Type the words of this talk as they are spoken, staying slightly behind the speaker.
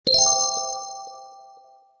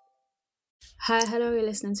Hi, hello, you're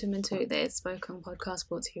listening to Minto the It's Spoken podcast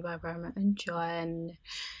brought to you by Roma and John.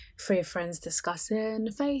 Three friends discussing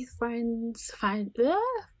faith, friendship,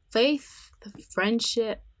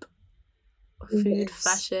 food, Yes.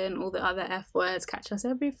 fashion, all the other F words. Catch us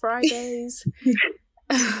every Fridays.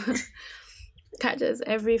 Catch us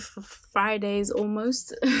every Fridays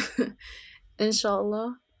almost.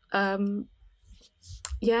 Inshallah.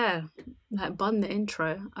 Yeah, like bun the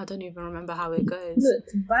intro. I don't even remember how it goes. Look,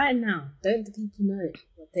 right now, don't the people know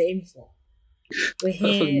what they're in for? We're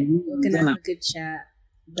here, we're going to have a good chat,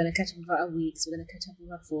 we're going to catch up with our weeks, we're going to catch up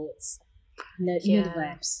with our thoughts. You know the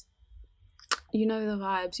vibes.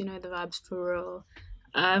 You know the vibes for real.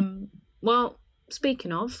 Well,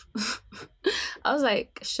 speaking of, I was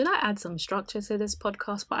like, should I add some structure to this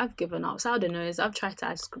podcast? But I've given up. So I don't know, I've tried to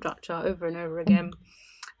add structure over and over again.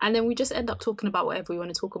 And then we just end up talking about whatever we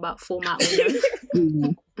want to talk about, format or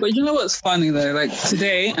no. But you know what's funny though? Like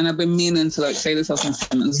today, and I've been meaning to like say this up in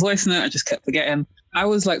Simon's voice note, I just kept forgetting. I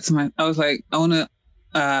was like, I want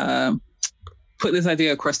to put this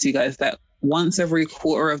idea across to you guys that once every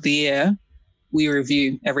quarter of the year, we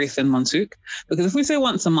review everything Monsouk. Because if we say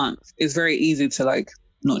once a month, it's very easy to like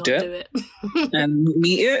not do it. And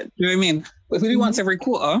meet it. Do you know what I mean? But if we do once every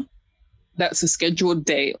quarter, that's a scheduled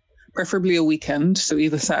date. Preferably a weekend, so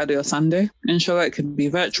either Saturday or Sunday. Inshallah, it could be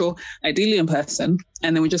virtual, ideally in person.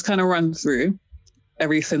 And then we just kind of run through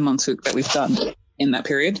everything Monsouk that we've done in that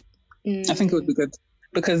period. I think it would be good.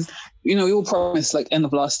 Because, you know, we all promised like end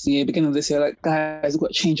of last year, beginning of this year, like, guys, we've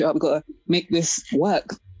got to change it up. We've got to make this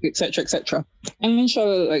work, etc., etc. And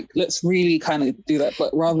inshallah, like, let's really kind of do that.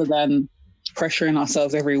 But rather than pressuring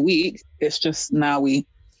ourselves every week, it's just now we,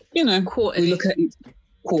 you know, quarterly. We look at it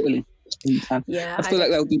quarterly. Yeah, I feel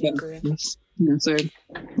like that would be better. Yeah, so,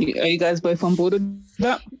 are you guys both on board with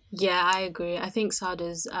that? Yeah, I agree. I think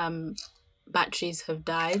Sada's batteries have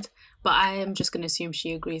died, but I am just going to assume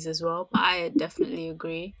she agrees as well. But I definitely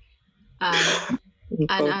agree. And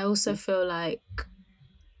I also feel like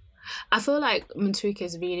Monsouk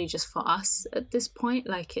is really just for us at this point.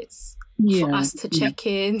 Like it's for us to check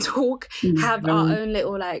in, talk, have our own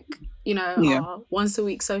little like, you know, our once a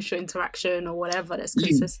week social interaction or whatever that's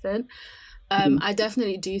consistent. I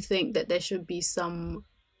definitely do think that there should be some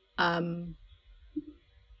I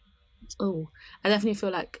definitely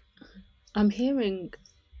feel like I'm hearing,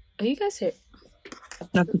 are you guys here?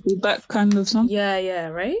 Like a feedback kind of song? Yeah,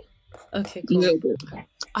 right? Okay, cool.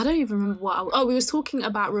 I don't even remember what we was talking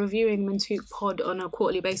about reviewing Monsouk Pod on a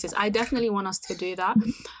quarterly basis. I definitely want us to do that.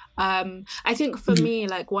 I think for me,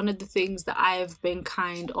 like one of the things that I've been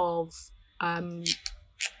kind of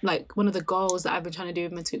like one of the goals that I've been trying to do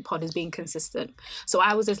with Monsouk Pod is being consistent. So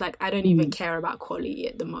I was just like, I don't even care about quality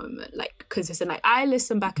at the moment, like consistent. Like I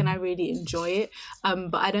listen back and I really enjoy it,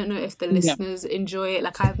 but I don't know if the listeners enjoy it.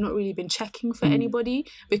 Like I've not really been checking for anybody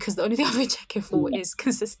because the only thing I've been checking for is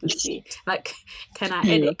consistency. Like, can I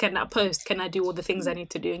edit? Can I post? Can I do all the things I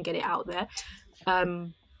need to do and get it out there?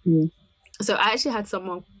 So I actually had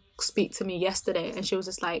someone speak to me yesterday and she was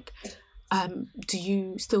just like, do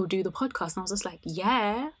you still do the podcast? And I was just like,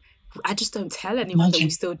 yeah, I just don't tell anyone that we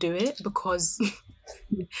still do it because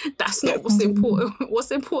that's not what's important.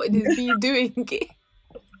 What's important is me doing it.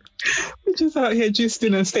 We're just out here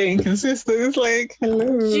gisting and staying consistent. It's like,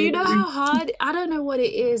 hello. Do you know how hard? I don't know what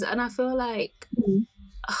it is. And I feel like,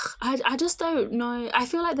 I just don't know. I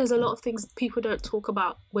feel like there's a lot of things people don't talk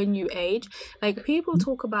about when you age. Like people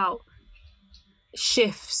talk about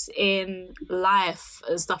shifts in life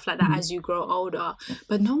and stuff like that as you grow older,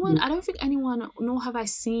 but no one, I don't think anyone, nor have I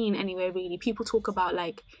seen anywhere really, people talk about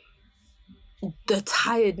like the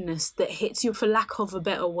tiredness that hits you, for lack of a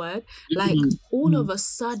better word, like all of a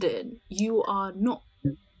sudden you are not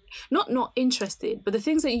interested, but the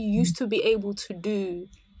things that you used to be able to do,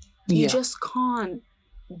 you just can't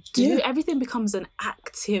do. Everything becomes an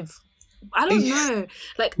active, I don't know,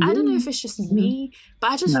 like I don't know if it's just me,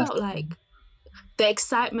 but I just felt like the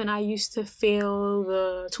excitement I used to feel,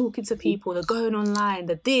 the talking to people, the going online,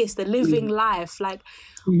 the living life, like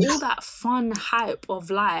all that fun hype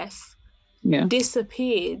of life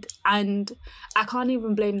disappeared. And I can't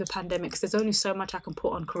even blame the pandemic because there's only so much I can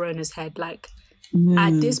put on Corona's head. Like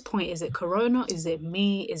at this point, is it Corona? Is it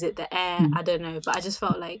me? Is it the air? I don't know. But I just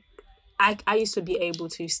felt like I used to be able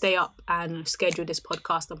to stay up and schedule this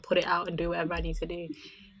podcast and put it out and do whatever I need to do.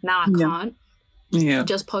 Now I can't.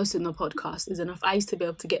 Just posting the podcast is enough. I used to be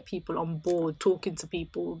able to get people on board, talking to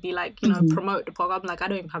people, be like, you know, promote the podcast. I'm like, I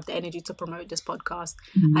don't even have the energy to promote this podcast.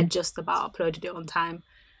 I just about uploaded it on time.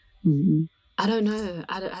 I don't know.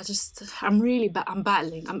 I'm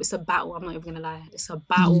battling. It's a battle. I'm not even going to lie. It's a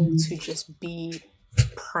battle to just be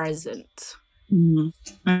present.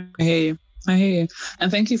 I hear you. I hear you.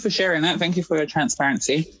 And thank you for sharing that. Thank you for your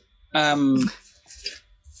transparency. I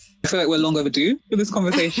feel like we're long overdue for this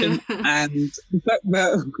conversation. And the fact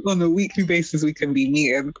that on a weekly basis we can be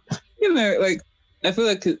meeting, you know, like, I feel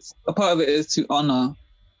like it's a part of it is to honor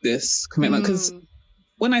this commitment. Because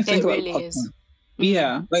when I think about really podcast, is.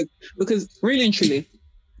 Yeah, like, because really and truly,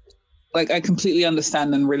 like, I completely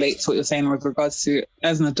understand and relate to what you're saying with regards to,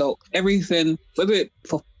 as an adult, everything, whether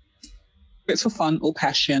it's for fun or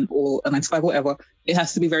passion or a 9 to 5, whatever, it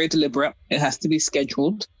has to be very deliberate. It has to be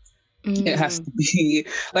scheduled. It has to be,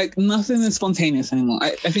 like, nothing is spontaneous anymore.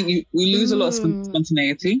 I think we lose a lot of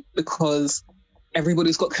spontaneity because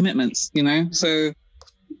everybody's got commitments, you know? So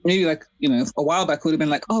maybe, like, you know, a while back would have been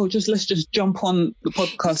like, oh, let's just jump on the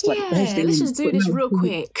podcast. Like, let's just do this real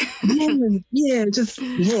quick. And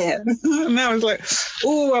now it's like,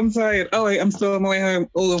 oh, I'm tired. Oh, wait, I'm still on my way home.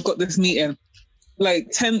 Oh, I've got this meeting.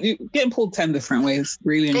 Like, getting pulled 10 different ways,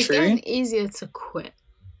 really and truly. It's getting easier to quit.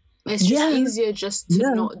 It's just easier just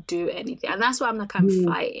to not do anything. And that's why I'm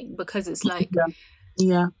fighting, because it's like,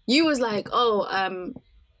 you was like, oh,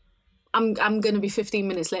 I'm going to be 15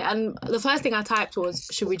 minutes late. And the first thing I typed was,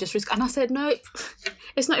 should we just risk? And I said, no,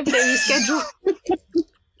 it's not every day you schedule.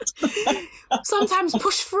 Sometimes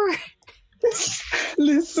push through.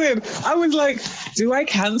 Listen, I was like, do I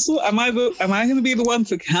cancel? Am I going to be the one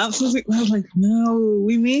to cancel it? I was like, no,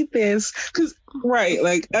 we need this. Because, right,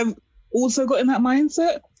 like, I've also got in that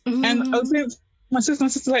mindset. And I was saying to my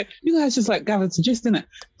sister, like, you guys just, like, gathered to gist, innit?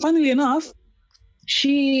 Funnily enough,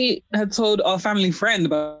 she had told our family friend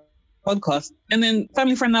about the podcast, and then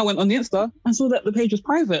family friend now went on the Insta and saw that the page was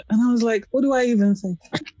private. And I was like, what do I even say?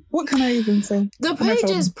 What can I even say? The page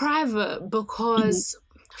is private because,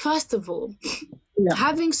 first of all,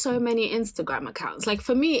 having so many Instagram accounts, like,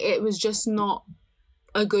 for me, it was just not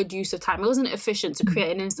a good use of time. It wasn't efficient to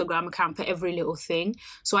create an Instagram account for every little thing.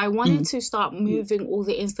 So I wanted to start moving all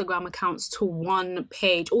the Instagram accounts to one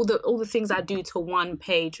page, all the things I do to one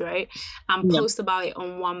page, right? And post about it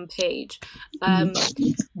on one page.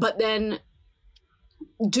 But then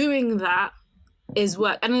doing that is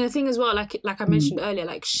work. And then the thing as well, like I mentioned earlier,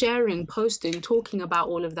 like, sharing, posting, talking about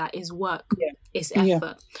all of that is work. It's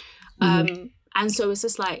effort. And so it's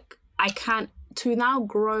just like, I can't, to now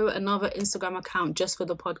grow another Instagram account just for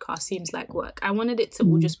the podcast seems like work. I wanted it to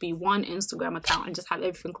all just be one Instagram account and just have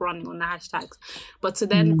everything running on the hashtags. But to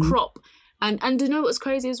then crop, and you know what's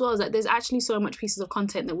crazy as well is that there's actually so much pieces of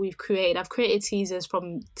content that we've created. I've created teasers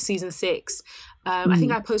from season 6. I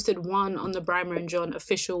think I posted one on the Brimer and John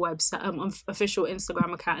official website, official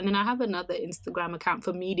Instagram account. And then I have another Instagram account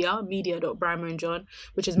for media.brimer and John,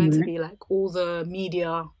 which is meant to be like all the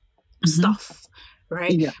media stuff.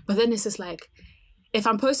 Right? But then it's just like, if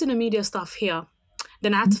I'm posting the media stuff here,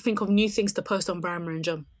 then I have to think of new things to post on Brimer and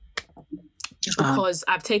John, because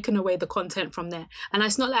I've taken away the content from there. And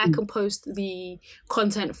it's not like I can post the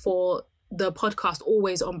content for the podcast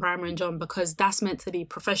always on Brimer and John, because that's meant to be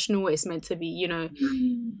professional. It's meant to be, you know,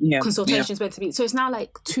 consultations meant to be. So it's now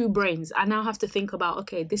like 2 brains. I now have to think about,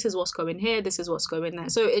 okay, this is what's going here, this is what's going there.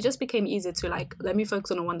 So it just became easier to, like, let me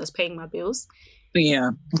focus on the one that's paying my bills.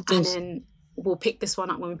 And then we'll pick this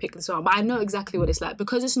one up when we pick this one up. But I know exactly what it's like,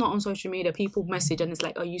 because it's not on social media. People message and it's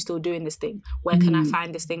like, are you still doing this thing? Where can I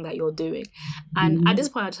find this thing that you're doing? And at this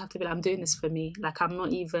point, I just have to be like, I'm doing this for me. Like, I'm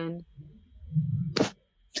not even...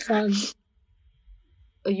 Are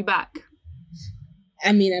you back?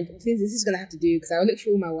 I mean, I think this is going to have to do, because I looked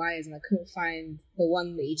through all my wires and I couldn't find the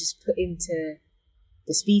one that you just put into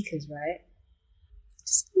the speakers, right?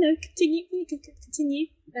 Just, you know, continue.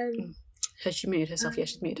 Has she muted herself? Yeah,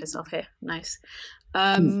 she's muted herself here. Nice.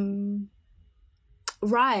 Right,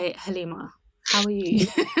 Halima, how are you?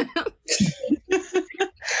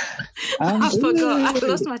 I forgot. I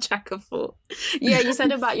lost my track of thought. Yeah, you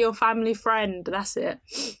said about your family friend. That's it.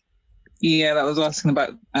 Yeah, that was asking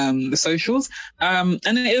about the socials. And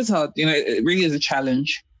it is hard. You know, it really is a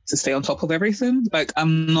challenge to stay on top of everything. Like,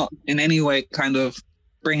 I'm not in any way kind of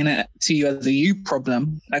bringing it to you as a you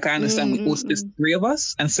problem. Like, I understand there's 3 of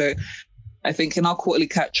us. And so I think in our quarterly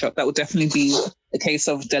catch-up, that would definitely be a case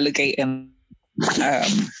of delegating a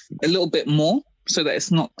little bit more, so that it's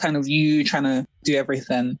not kind of you trying to do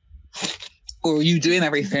everything or you doing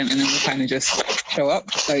everything and then we kind of just show up.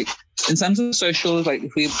 Like, in terms of socials, like,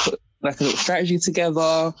 if we put like a little strategy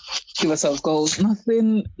together, give ourselves goals,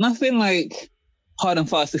 nothing like hard and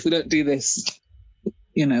fast. If we don't do this,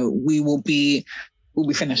 you know, we'll be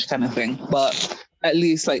finished kind of thing. But at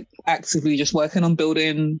least, like, actively just working on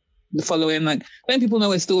building the following, like, letting people know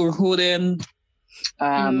we're still recording,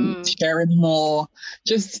 sharing more,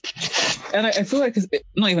 and I feel like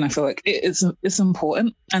it's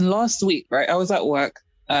important. And last week, right, I was at work,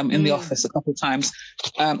 in the office a couple of times,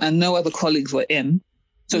 and no other colleagues were in.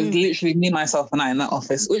 So it was literally me, myself, and I in that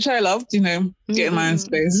office, which I loved, getting my own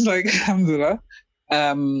space, like, alhamdulillah.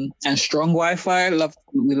 And strong Wi-Fi,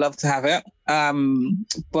 we love to have it.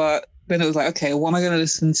 But then it was like, okay, what am I going to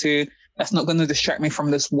listen to that's not going to distract me from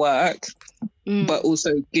this work, but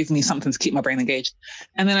also give me something to keep my brain engaged?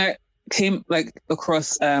 And then I came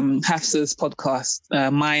across Hafsa's podcast,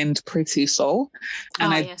 Mind Pretty Soul,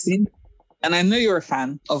 and and I know you're a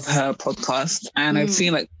fan of her podcast, and I've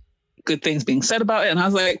seen like good things being said about it, and I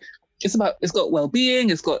was like, it's got well-being,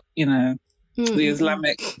 it's got the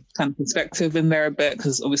Islamic kind of perspective in there a bit,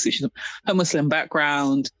 because obviously she's her Muslim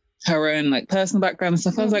background, her own like personal background and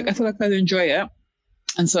stuff. I was like, I feel like I'd enjoy it,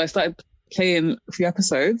 and so I started playing a few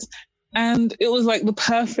episodes, and it was like the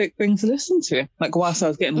perfect thing to listen to, like whilst I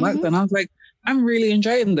was getting work done. I was like, I'm really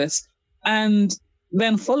enjoying this. And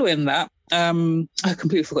then following that, I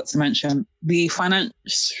completely forgot to mention the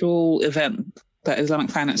financial event that Islamic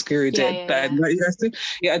Finance Guru did. I'd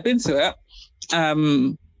been to it.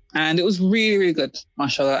 And it was really, really good,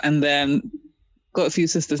 mashallah. And then got a few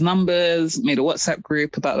sisters' numbers, made a WhatsApp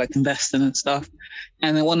group about like investing and stuff.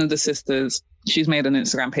 And then one of the sisters, she's made an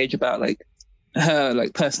Instagram page about like her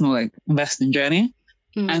like personal like investing journey.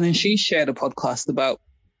 And then she shared a podcast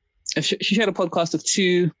of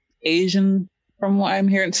two Asian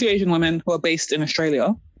women who are based in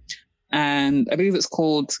Australia. And I believe it's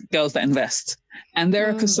called Girls That Invest. And their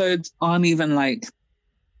episodes aren't even like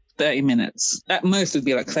 30 minutes. At most it'd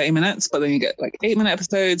be like 30 minutes, but then you get like 8-minute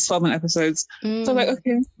episodes, 12-minute episodes. So I was like,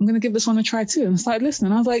 okay, I'm going to give this one a try too. And I started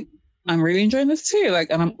listening. I was like, I'm really enjoying this too. Like,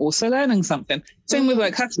 and I'm also learning something. Same with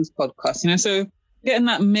like Hassan's podcast, so getting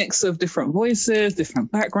that mix of different voices,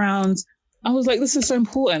 different backgrounds. I was like, this is so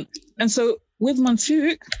important. And so with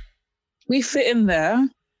Mansouk, we fit in there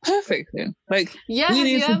perfectly. Like, have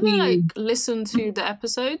you ever listened to the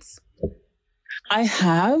episodes? I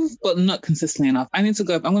have, but not consistently enough. I'm going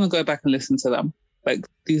to go back and listen to them like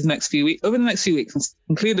these next few weeks, over the next few weeks,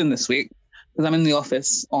 including this week, because I'm in the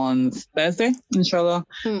office on Thursday, inshallah,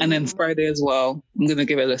 and then Friday as well. I'm going to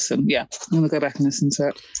give it a listen. Yeah, I'm going to go back and listen to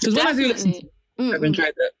it. Because when I do listen to it, I've enjoyed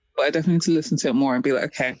it, but I definitely need to listen to it more and be like,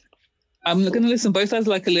 okay, I'm going to listen both as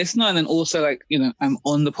like a listener and then also like, I'm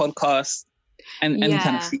on the podcast and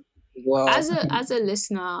kind of see. Well, as a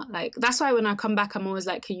listener, like that's why when I come back I'm always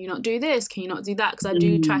like, can you not do this, can you not do that, because I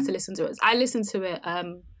do try to listen to it. I listen to it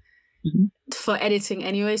for editing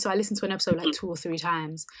anyway, so I listen to an episode like 2 or 3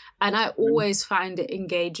 times, and I always find it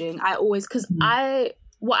engaging. Because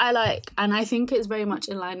what I like, and I think it's very much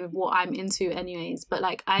in line with what I'm into anyways, but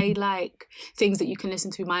like I like things that you can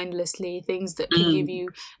listen to mindlessly, things that can give you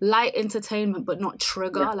light entertainment but not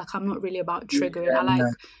trigger. Like I'm not really about triggering. I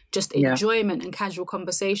like just enjoyment and casual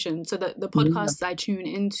conversation. So the podcasts I tune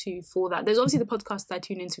into for that, there's obviously the podcasts I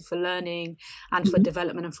tune into for learning and for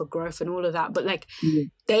development and for growth and all of that, but like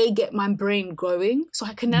they get my brain going, so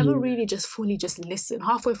I can never really just fully just listen.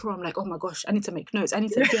 Halfway through I'm like, oh my gosh, I need to make notes, I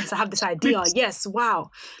have this idea, yes, wow,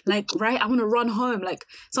 like right, I want to run home. Like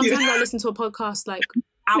sometimes I listen to a podcast like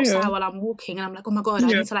outside while I'm walking and I'm like, oh my god, I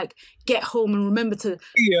need to like get home and remember to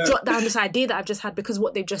jot down this idea that I've just had because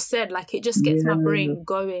what they've just said, like it just gets my brain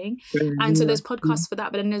going. And so there's podcasts for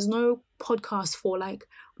that, but then there's no podcast for like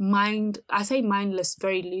I say mindless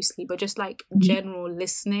very loosely, but just like general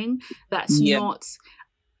listening that's not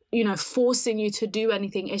forcing you to do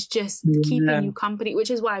anything. It's just keeping you company,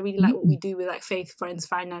 which is why I really like what we do with like faith, friends,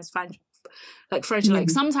 finance, like friendship.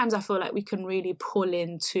 Like sometimes I feel like we can really pull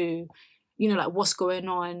into like what's going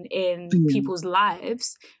on in people's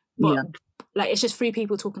lives, but like it's just 3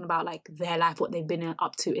 people talking about like their life, what they've been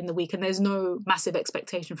up to in the week, and there's no massive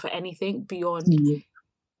expectation for anything beyond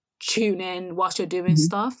tune in whilst you're doing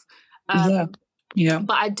stuff. But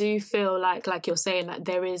I do feel like you're saying, like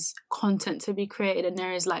there is content to be created and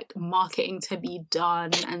there is like marketing to be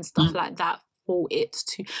done and stuff like that for it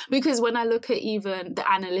to, because when I look at even the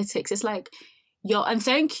analytics, it's like, and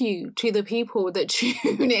thank you to the people that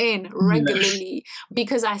tune in regularly,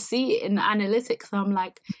 because I see it in the analytics and I'm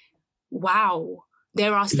like, wow,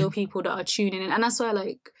 there are still people that are tuning in. And that's why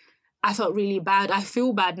like I felt really bad. I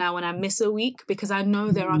feel bad now when I miss a week, because I know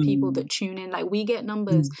there are people that tune in. Like we get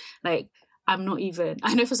numbers, like I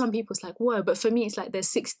know for some people it's like, whoa, but for me it's like there's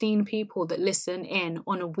 16 people that listen in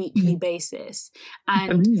on a weekly basis.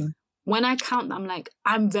 And when I count them, like,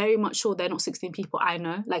 I'm very much sure they're not 16 people I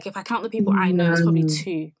know. Like, if I count the people I know, it's probably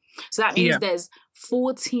 2. So that means there's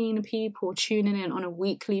 14 people tuning in on a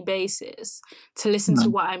weekly basis to listen to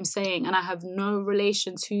what I'm saying, and I have no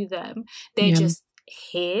relation to them. They're just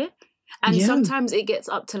here. And sometimes it gets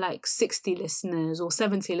up to like 60 listeners or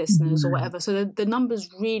 70 listeners or whatever. So the numbers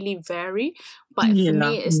really vary. But for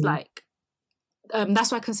me, it's like,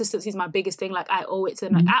 that's why consistency is my biggest thing. Like I owe it to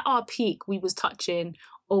them. Like at our peak, we was touching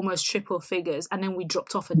almost triple figures and then we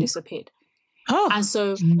dropped off and disappeared. Oh. And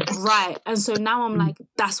so, And so now I'm like,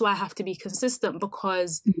 that's why I have to be consistent,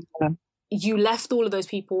 because you left all of those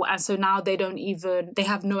people. And so now they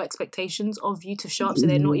have no expectations of you to show up. So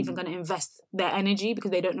they're not even going to invest their energy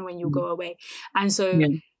because they don't know when you'll go away. And so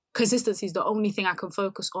consistency is the only thing I can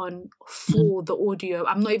focus on for the audio.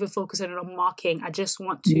 I'm not even focusing on marketing. I just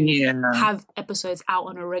want to have episodes out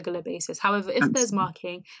on a regular basis. However, if there's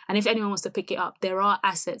marketing and if anyone wants to pick it up, there are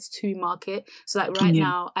assets to market. So like right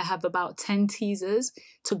now, I have about 10 teasers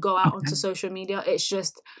to go out onto social media. It's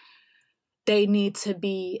just, they need to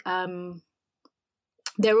be,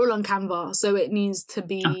 they're all on Canva. So it needs to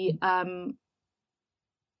be,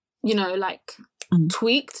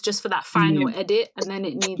 tweaked just for that final edit, and then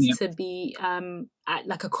it needs to be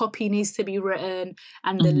like a copy needs to be written,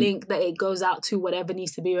 and the link that it goes out to, whatever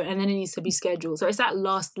needs to be written, and then it needs to be scheduled. So it's that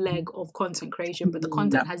last leg of content creation, but the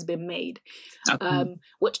content has been made,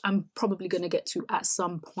 which I'm probably going to get to at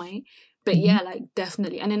some point. But like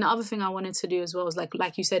definitely. And then the other thing I wanted to do as well is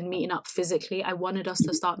like you said, meeting up physically. I wanted us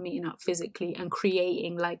to start meeting up physically and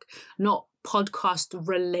creating like not podcast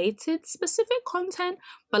related specific content,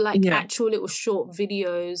 but like actual little short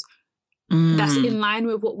videos that's in line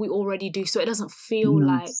with what we already do, so it doesn't feel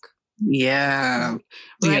like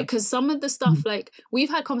because some of the stuff like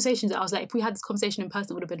we've had conversations that I was like, if we had this conversation in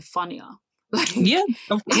person, it would have been funnier. Like,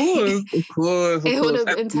 of course it would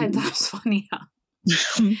have been 10 times funnier.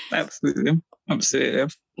 Absolutely.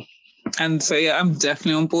 And so I'm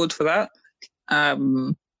definitely on board for that.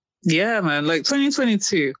 Man, like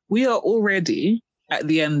 2022, we are already at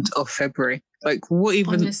the end of February. Like what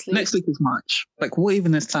even honestly, next week is March. Like what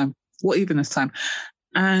even this time?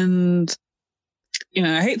 And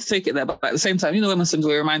I hate to take it there, but at the same time, when Muslims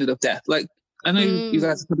were reminded of death. Like I know you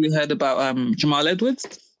guys have probably heard about Jamal Edwards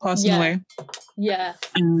passing away. Yeah.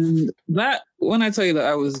 And that, when I tell you that,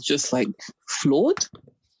 I was just like floored,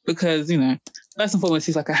 because first and foremost,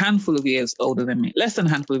 he's like a handful of years older than me, less than a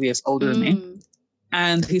handful of years older than me.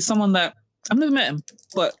 And he's someone that I've never met him,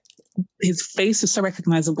 but his face is so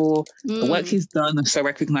recognizable. The work he's done is so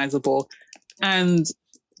recognizable. And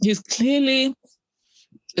he's clearly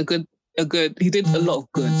he did a lot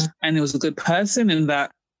of good. And he was a good person in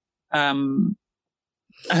that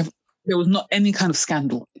there was not any kind of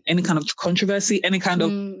scandal, any kind of controversy, any kind of...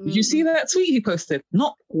 Did you see that tweet he posted?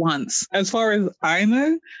 Not once, as far as I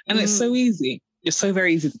know. And it's so easy. It's so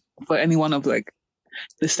very easy for anyone of like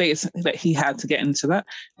the status that he had to get into that.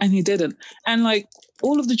 And he didn't. And like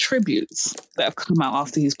all of the tributes that have come out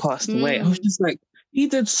after he's passed away, I was just like, he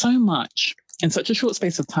did so much in such a short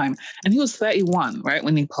space of time. And he was 31, right,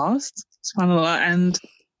 when he passed. And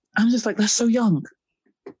I'm just like, that's so young.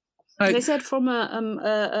 Like, they said from what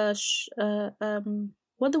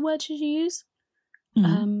the word should you use?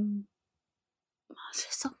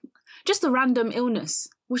 Just a random illness,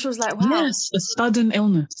 which was like, wow. Yes, a sudden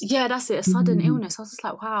illness. Yeah, that's it, a sudden illness. I was just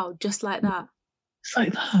like, wow, just like that. It's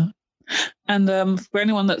like that. And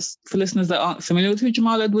for listeners that aren't familiar with who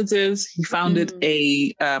Jamal Edwards is, he founded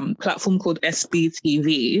a platform called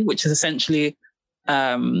SBTV, which is essentially,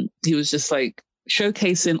 he was just like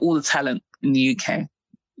showcasing all the talent in the UK.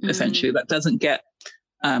 Essentially, that doesn't get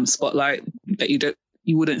spotlight, that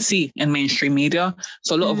you wouldn't see in mainstream media.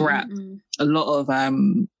 So a lot of rap, a lot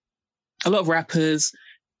of rappers,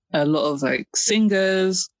 a lot of like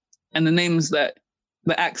singers, and the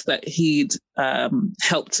acts that he'd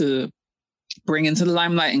helped to bring into the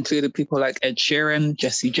limelight included people like Ed Sheeran,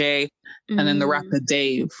 Jessie J, and then the rapper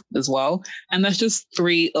Dave as well. And that's just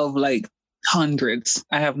 3 of like hundreds.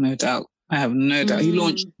 I have no doubt.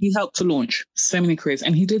 He helped to launch so many careers,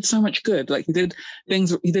 and he did so much good. Like he did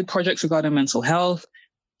projects regarding mental health.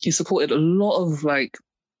 He supported a lot of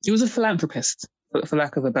he was a philanthropist, for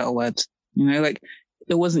lack of a better word. Like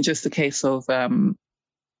it wasn't just a case of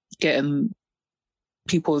getting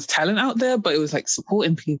people's talent out there, but it was like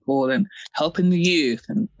supporting people and helping the youth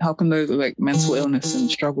and helping those with like mental illness and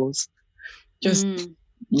struggles. He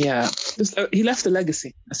left a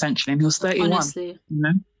legacy essentially, and he was 31. Honestly.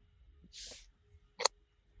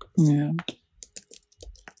 Yeah.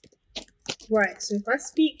 Right, so if I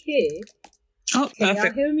speak here, can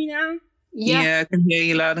y'all hear me now? Yeah, I can hear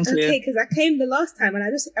you loud and clear. Okay, because I came the last time and I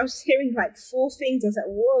was hearing like 4 things. I was like,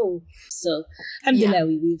 whoa. So, alhamdulillah,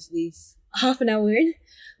 we've half an hour in,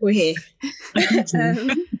 we're here.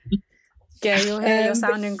 Yeah, you're here. You're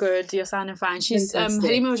sounding good. You're sounding fine. She's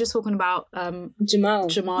Halima was just talking about Jamal.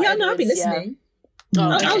 Yeah, no, I've been listening.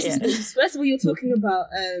 First of all, you're talking about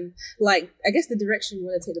like, I guess the direction we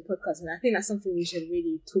want to take the podcast, and I think that's something we should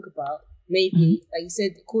really talk about. Maybe, like you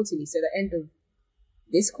said, quarterly, so the end of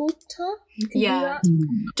this quarter, you can do that.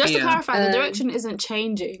 Just to clarify, the direction isn't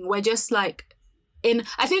changing. We're just like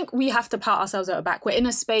I think we have to pat ourselves on the back. We're in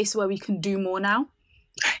a space where we can do more now.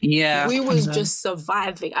 Yeah. We was just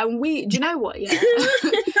surviving. And do you know what? Yeah.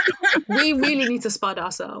 We really need to spud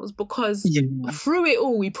ourselves because through it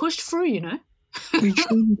all, we pushed through, you know?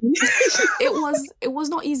 It was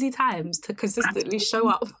not easy times to consistently show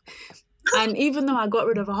up. And even though I got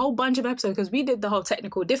rid of a whole bunch of episodes, because we did the whole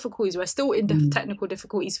technical difficulties, we're still in the technical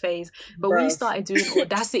difficulties phase, but we started doing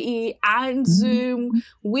Audacity and Zoom.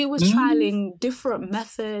 We was trialing different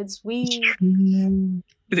methods. We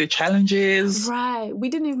did challenges. Right. We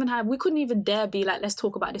couldn't even dare be like, let's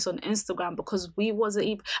talk about this on Instagram, because we wasn't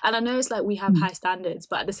even, and I know it's like we have high standards,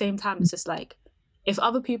 but at the same time, it's just like, if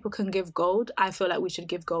other people can give gold, I feel like we should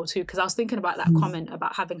give gold too. Because I was thinking about that comment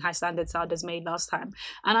about having high standards Sarda's made last time.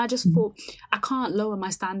 And I just thought, I can't lower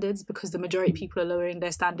my standards because the majority of people are lowering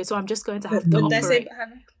their standards. So I'm just going to have to operate.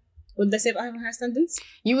 What did they say about having high standards?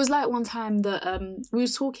 You was like one time that we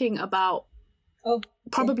was talking about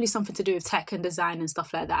probably something to do with tech and design and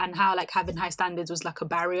stuff like that, and how like having high standards was like a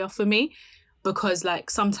barrier for me. Because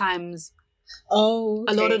like sometimes a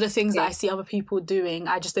lot of the things that I see other people doing,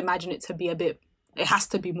 I just imagine it to be it has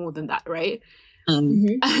to be more than that, right?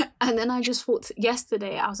 And then I just thought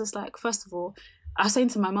yesterday, I was just like, first of all, I was saying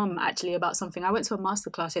to my mum actually about something. I went to a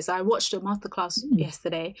masterclass. So I watched a masterclass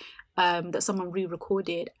yesterday that someone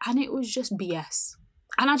re-recorded, and it was just BS.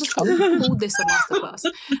 And I just called this a masterclass.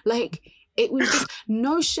 Like, it was just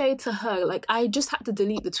no shade to her. Like, I just had to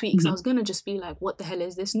delete the tweet because I was going to just be like, what the hell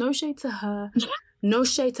is this? No shade to her. No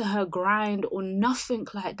shade to her grind or nothing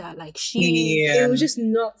like that. Like, it was just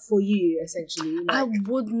not for you, essentially. Like, I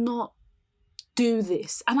would not do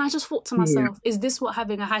this. And I just thought to myself, is this what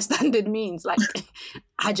having a high standard means? Like,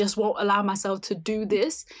 I just won't allow myself to do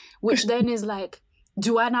this, which then is like,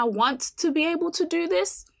 do I now want to be able to do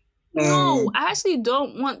this? No, I actually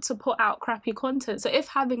don't want to put out crappy content. So if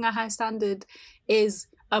having a high standard is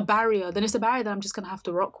a barrier, then it's a barrier that I'm just going to have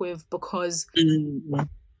to rock with, because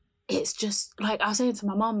it's just like I was saying to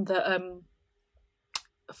my mum that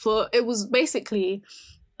it was basically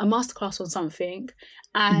a masterclass on something,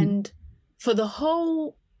 and for the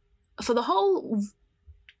whole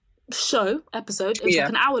episode, it was like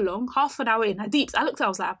an hour long, half an hour in. I looked at it, I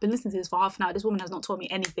was like, I've been listening to this for half an hour. This woman has not told me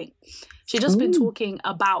anything. She's just been talking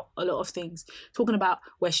about a lot of things, talking about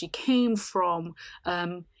where she came from,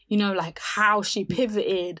 you know, like how she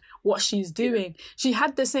pivoted, what she's doing. She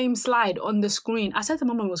had the same slide on the screen. I said to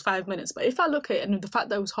my mum it was 5 minutes, but if I look at it and the fact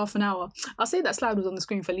that it was half an hour, I'll say that slide was on the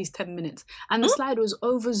screen for at least 10 minutes. And the slide was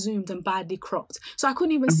over zoomed and badly cropped. So I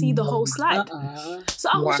couldn't even see the whole slide. So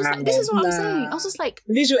I was just like, this is what I'm saying. I was just like,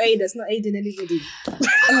 visual aid that's not aiding anybody.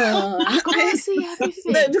 I can't see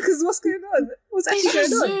everything. No, because what's going on? What's actually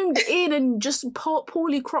going on? Zoomed in and just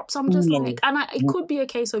poorly cropped. So I'm just like, and it could be a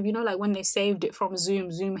case of, you know, like when they saved it from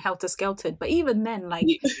Zoom helter-skeltered. But even then, like,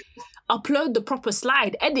 upload the proper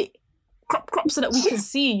slide, edit, crop so that we can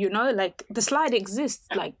see, you know, like the slide exists,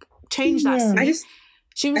 like change that.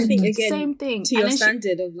 She was the same thing. To your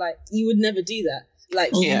standard of like, you would never do that. Like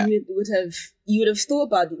you would have thought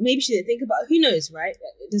about it. Maybe she didn't think about it. Who knows, right?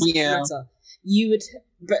 It doesn't matter.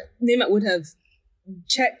 But Nimat would have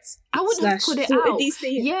checked. I wouldn't have put it out.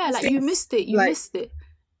 Like you missed it. You missed it.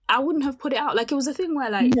 I wouldn't have put it out. Like it was a thing where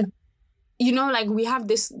like, you know, like we have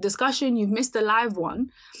this discussion, you've missed the live one.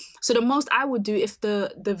 So the most I would do if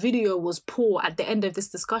the video was poor at the end of this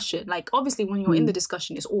discussion, like obviously when you're in the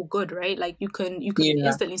discussion, it's all good, right? Like you can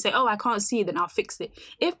instantly say, oh, I can't see it, then I'll fix it.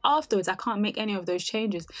 If afterwards I can't make any of those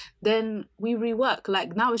changes, then we rework.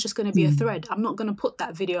 Like now it's just going to be a thread. I'm not going to put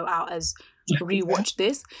that video out as rewatch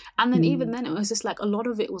this. And then even then it was just like a lot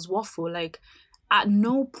of it was waffle. Like at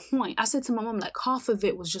no point, I said to my mom, like half of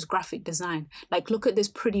it was just graphic design. Like, look at this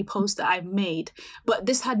pretty post that I made. But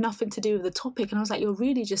this had nothing to do with the topic. And I was like, you're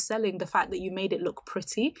really just selling the fact that you made it look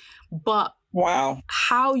pretty. But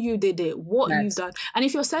how you did it, what you've done. And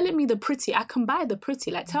if you're selling me the pretty, I can buy the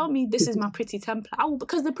pretty. Like, tell me this is my pretty template.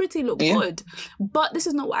 Because the pretty look good. But this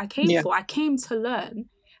is not what I came for. I came to learn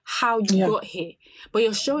how you got here, but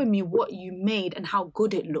you're showing me what you made and how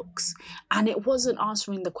good it looks, and it wasn't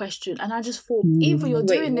answering the question. And I just thought, either you're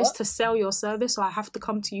doing this to sell your service, so I have to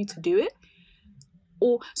come to you to do it,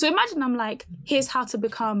 or so imagine I'm like, here's how to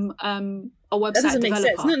become a website that doesn't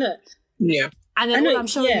developer. Make sense. No. And then all I'm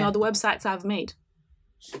showing you are the websites I've made.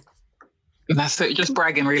 And that's it, just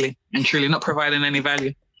bragging really and truly, not providing any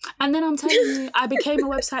value. And then I'm telling you, I became a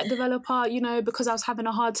website developer, you know, because I was having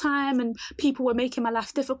a hard time and people were making my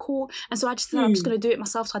life difficult. And so I just said, I'm just going to do it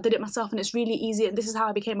myself. So I did it myself and it's really easy. And this is how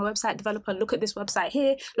I became a website developer. Look at this website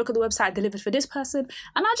here. Look at the website I delivered for this person.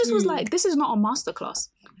 And I just was like, this is not a masterclass.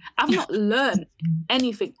 I've not learned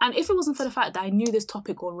anything. And if it wasn't for the fact that I knew this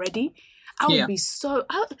topic already, I would be so...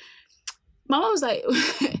 My mom was like,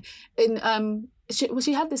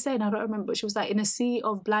 she had this saying, I don't remember, but she was like, in a sea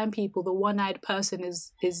of blind people, the one-eyed person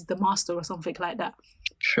is the master or something like that.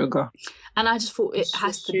 Sugar. And I just thought it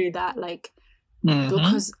has to be that, like,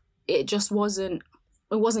 because it just wasn't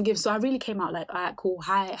given. So I really came out like, all right, cool,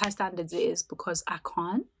 high standards it is because I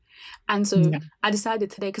can't. And so I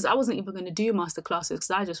decided today, because I wasn't even going to do masterclasses,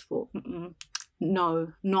 because I just thought,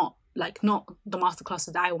 no, not the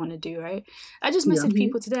masterclasses that I want to do, right? I just messaged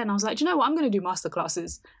people today and I was like, do you know what? I'm going to do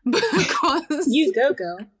masterclasses because... You go,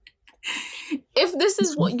 girl. If this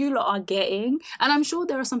is what you lot are getting, and I'm sure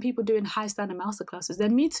there are some people doing high standard masterclasses,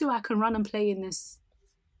 then me too, I can run and play in this...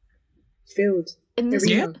 Field. In this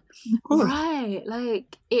field. Right.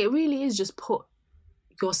 Like, it really is just put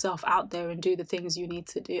yourself out there and do the things you need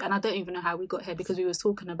to do. And I don't even know how we got here because we was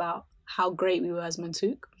talking about how great we were as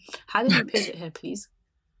Mantouk. How did we pivot here, please?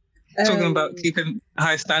 Talking about keeping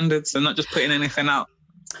high standards and not just putting anything out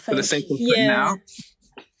for the sake of putting out,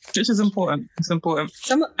 which is important. It's important.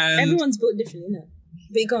 Everyone's built differently, isn't it?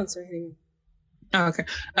 But go on, sorry. Anyway. Oh, okay.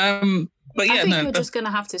 But yeah, I think you're just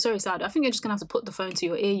gonna have to. Sorry, Saad. I think you're just gonna have to put the phone to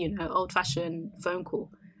your ear. You know, old-fashioned phone call.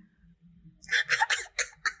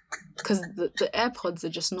 Because the AirPods are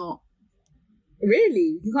just not.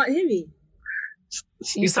 Really, you can't hear me.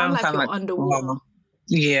 You sound like you're underwater.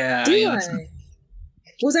 Yeah. Do I?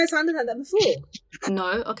 Was I sounding like that before?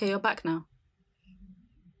 No. Okay, you're back now.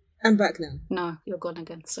 I'm back now. No, you're gone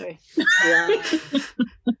again. Sorry. Wow.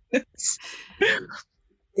 This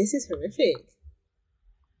is horrific.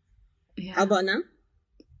 Yeah. How about now?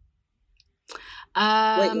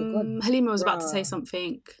 Halima was about to say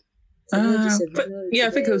something. I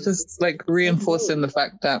think it was just like reinforcing the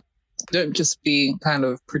fact that don't just be kind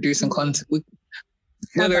of producing content,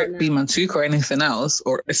 whether it be Mantouk or anything else,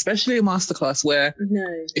 or especially a masterclass where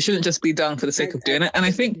it shouldn't just be done for the sake of doing it. And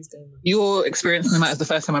I think your experience in that is the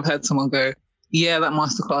first time I've heard someone go, yeah, that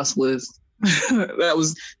masterclass was,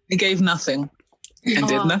 it gave nothing and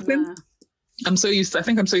did nothing. No. I'm so used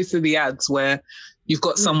to the ads where you've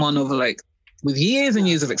got someone with years and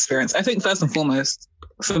years of experience. I think first and foremost,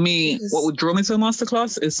 for me, what would draw me to a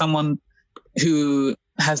masterclass is someone who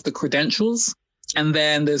has the credentials, and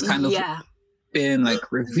then there's kind of been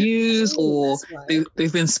like reviews or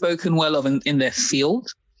they've been spoken well of in their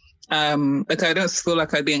field. Like I don't feel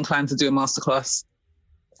like I'd be inclined to do a masterclass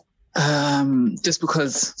just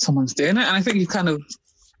because someone's doing it. And I think you kind of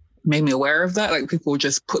made me aware of that. Like people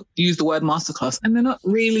just use the word masterclass and they're not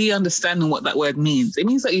really understanding what that word means. It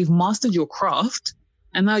means that you've mastered your craft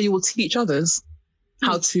and now you will teach others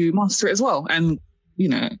how to master it as well, and you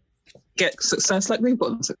know, get success like they've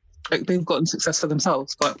gotten success for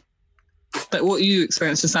themselves. But like what you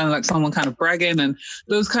experienced just sounded like someone kind of bragging, and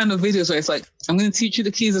those kind of videos where it's like, I'm going to teach you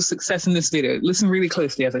the keys of success in this video. Listen really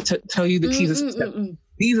closely as I tell you the keys of success.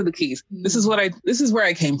 These are the keys. This is where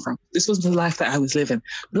I came from. This was the life that I was living.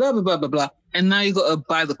 Blah, blah, blah, blah, blah. And now you got to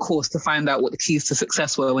buy the course to find out what the keys to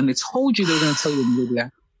success were when they told you they were going to tell you in the video.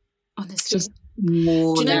 Honestly. Just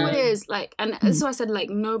more. Do you know what it is? Like, and that's why I said, like,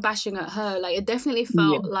 no bashing at her. Like, it definitely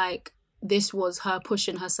felt like this was her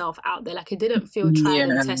pushing herself out there. Like, it didn't feel tried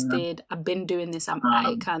and tested. I've been doing this, I'm at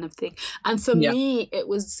it kind of thing. And for me, it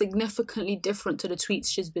was significantly different to the tweets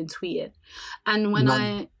she's been tweeting. And when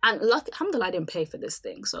alhamdulillah, I didn't pay for this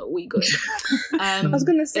thing, so we good. I was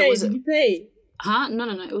going to say, did you pay? Huh? No.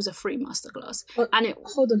 It was a free masterclass.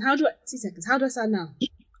 Hold on, 2 seconds. How do I sound now?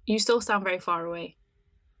 You still sound very far away.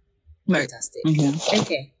 Fantastic.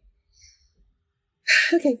 Okay,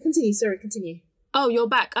 continue. Sorry, continue. Oh, you're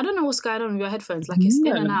back. I don't know what's going on with your headphones. Like, it's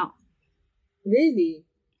in and out. Really?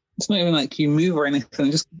 It's not even like you move or anything.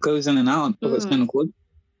 It just goes in and out. But it's kind of good.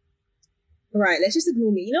 Right, let's just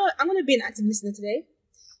ignore me. You know what? I'm going to be an active listener today.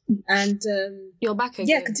 And... you're back again.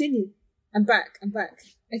 Yeah, continue. I'm back.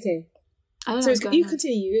 Okay. So you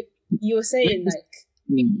continue. You were saying, like,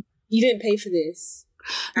 you didn't pay for this.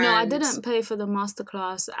 No, I didn't pay for the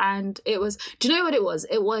masterclass, and it was. Do you know what it was?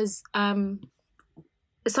 It was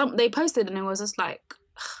they posted, and it was just like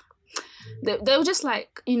they were just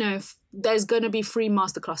like, you know, there's going to be free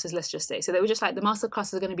masterclasses, let's just say. So they were just like, the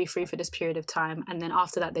masterclasses are going to be free for this period of time, and then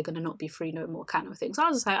after that they're going to not be free no more, kind of thing. So I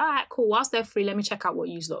was just like, all right, cool, whilst they're free, let me check out what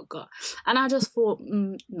you's lot got. And I just thought,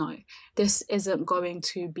 no, this isn't going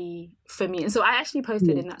to be for me. And so I actually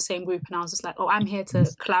posted in that same group, and I was just like, oh, I'm here to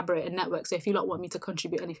collaborate and network, so if you lot want me to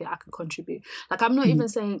contribute anything, I can contribute. Like, I'm not even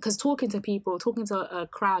saying, because talking to a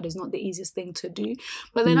crowd is not the easiest thing to do.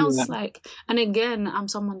 But then I was like, and again, I'm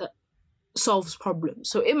someone that solves problems.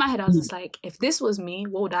 So in my head, I was just like, if this was me,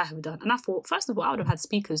 what would I have done? And I thought, first of all, I would have had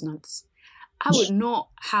speaker's notes. I would not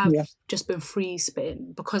have just been free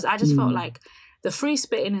spitting, because I just felt like the free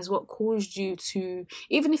spitting is what caused you to,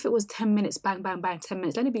 even if it was 10 minutes, bang, bang, bang, 10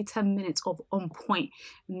 minutes, let it be 10 minutes of on point,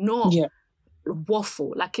 not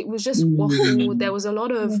waffle. Like, it was just waffle. There was a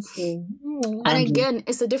lot of, and again,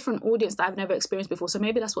 it's a different audience that I've never experienced before. So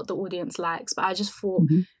maybe that's what the audience likes. But I just thought,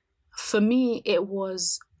 for me, it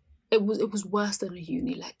was worse than a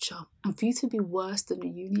uni lecture. And for you to be worse than a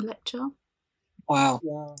uni lecture, wow,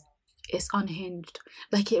 it's unhinged.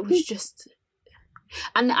 Like, it was just,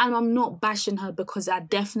 and I'm not bashing her, because I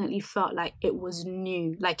definitely felt like it was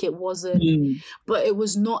new. Like, it wasn't, but it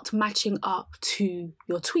was not matching up to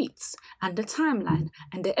your tweets and the timeline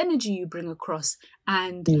and the energy you bring across.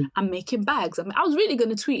 And I'm making bags. I mean, I was really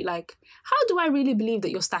going to tweet, like, how do I really believe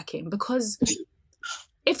that you're stacking? Because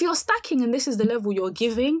if you're stacking and this is the level you're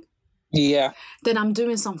giving, then I'm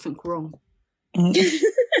doing something wrong.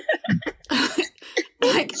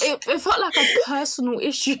 Like, it felt like a personal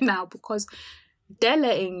issue now, because they're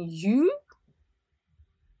letting you.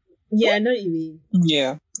 Yeah, I know what you mean.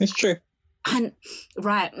 Yeah, it's true. And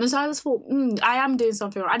and so I just thought, I am doing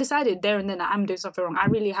something wrong. I decided there and then that I'm doing something wrong. I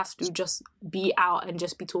really have to just be out and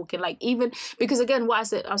just be talking. Like, even because, again, what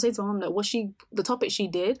I was saying to my mom, that the topic she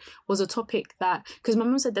did was a topic that, because my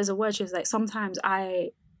mom said there's a word, she was like, sometimes I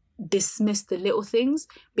dismiss the little things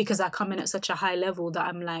because I come in at such a high level that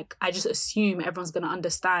I'm like, I just assume everyone's going to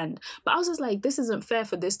understand. But I was just like, this isn't fair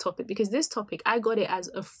for this topic, because this topic, I got it as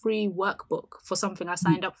a free workbook for something I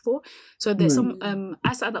signed up for. So there's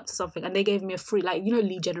I signed up to something and they gave me a free, like, you know,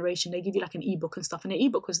 lead generation, they give you like an ebook and stuff. And the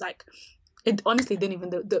ebook was like, it honestly didn't even,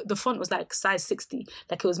 the font was like size 60.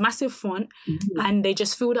 Like, it was massive font, and they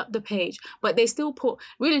just filled up the page. But they still put,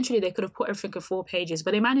 really and truly, they could have put everything in 4 pages,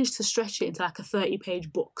 but they managed to stretch it into like a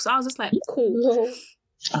 30-page book. So I was just like, cool.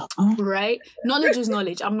 Right? Knowledge is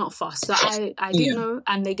knowledge. I'm not fussed. So I didn't know,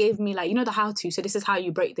 and they gave me, like, you know, the how-to. So this is how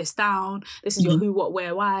you break this down. This is your who, what,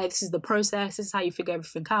 where, why. This is the process. This is how you figure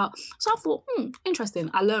everything out. So I thought, interesting.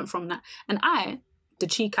 I learned from that. And the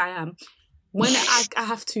cheek I am, when I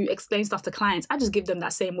have to explain stuff to clients, I just give them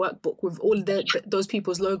that same workbook with all those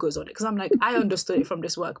people's logos on it, because I'm like, I understood it from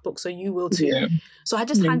this workbook, so you will too. Yeah. So I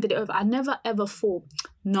just handed it over. I never ever thought,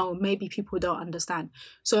 no, maybe people don't understand.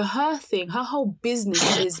 So her whole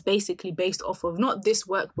business is basically based off of not this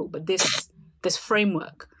workbook, but this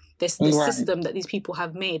framework, this system that these people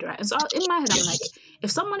have made, right? And so in my head, I'm like,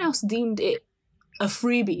 if someone else deemed it a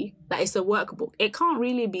freebie, that it's a workbook, it can't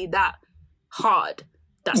really be that hard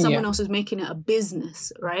that someone else is making it a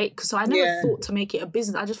business, right? So I never thought to make it a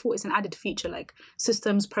business. I just thought it's an added feature, like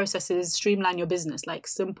systems, processes, streamline your business, like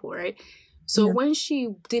simple, right? So when she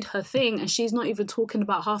did her thing, and she's not even talking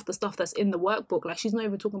about half the stuff that's in the workbook, like she's not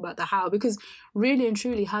even talking about the how, because really and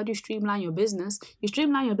truly, how do you streamline your business? You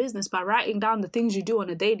streamline your business by writing down the things you do on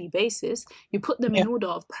a daily basis. You put them in order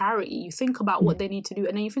of priority. You think about what they need to do,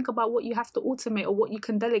 and then you think about what you have to automate or what you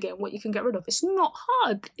can delegate and what you can get rid of. It's not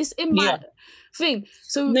hard. It's in my thing.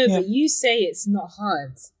 So no, but you say it's not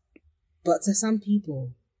hard, but to some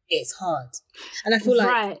people, it's hard. And I feel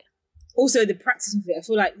like also the practice of it, I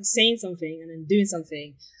feel like saying something and then doing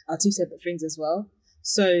something are two separate things as well.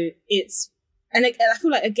 So it's, and I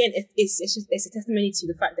feel like, again, it's a testimony to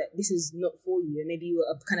the fact that this is not for you, and maybe you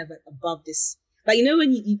are kind of like above this. Like, you know,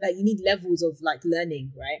 when you like, you need levels of like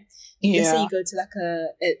learning, right? Let's say you go to like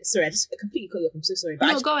sorry, I just completely cut you off. I'm so sorry. But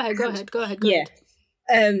no, go ahead. Yeah.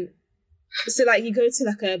 So like you go to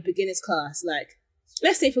like a beginner's class, like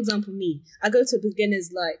let's say, for example, me, I go to a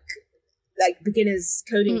beginner's beginner's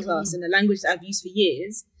coding class in a language that I've used for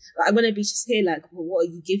years. Like, I'm gonna be just here like, well, what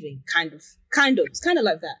are you giving? Kind of. It's kind of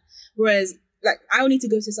like that. Whereas like I will need to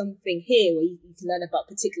go to something here where you can learn about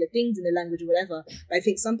particular things in the language or whatever. But I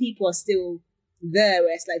think some people are still there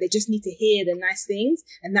where it's like they just need to hear the nice things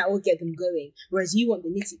and that will get them going. Whereas you want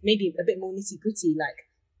the maybe a bit more nitty gritty,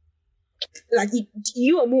 like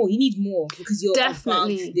you want more, you need more, because you're above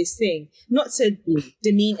this thing. Not to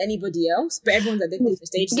demean anybody else, but everyone's at different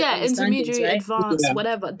stages. Yeah, intermediary, right? Advanced,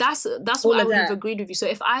 whatever. That's what I would have agreed with you. So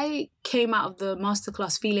if I came out of the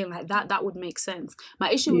masterclass feeling like that, that would make sense.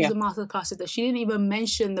 My issue with the masterclass is that she didn't even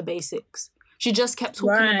mention the basics. She just kept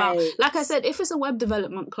talking about, Right. like I said, if it's a web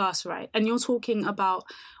development class, right, and you're talking about,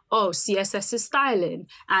 oh, CSS is styling,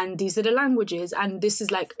 and these are the languages, and this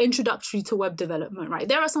is like introductory to web development, right?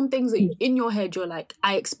 There are some things that in your head you're like,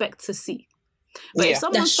 I expect to see. But if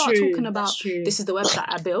someone That's starts true, talking about, that's true. this is the website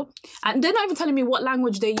I built, and they're not even telling me what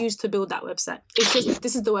language they use to build that website. It's just,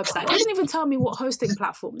 this is the website. They didn't even tell me what hosting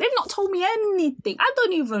platform. They've not told me anything. I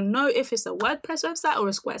don't even know if it's a WordPress website or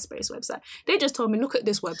a Squarespace website. They just told me, look at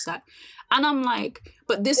this website. And I'm like,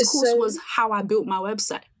 but this course was how I built my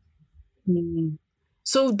website. Mm.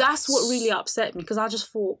 So that's what really upset me, because I just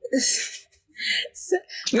thought... So,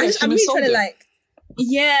 Yeah, I'm really trying to it. like,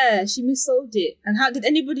 yeah, she missold it. And how did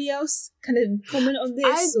anybody else kind of comment on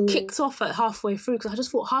this? I kicked off at halfway through because I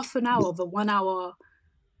just thought half an hour of a 1 hour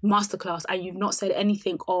masterclass and you've not said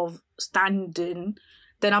anything of standing,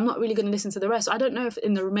 then I'm not really going to listen to the rest. So I don't know if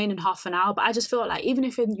in the remaining half an hour, but I just feel like even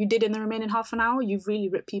if you did in the remaining half an hour, you've really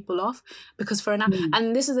ripped people off, because for an hour,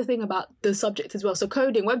 and this is the thing about the subject as well. So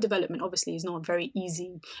coding, web development obviously is not very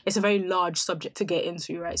easy. It's a very large subject to get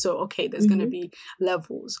into, right? So, okay, there's going to be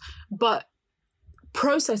levels, but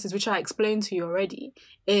processes, which I explained to you already,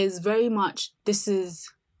 is very much, this is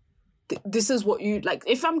what you, like,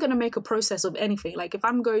 if I'm going to make a process of anything, like if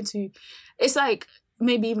I'm going to, it's like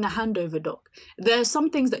maybe even a handover doc. There's some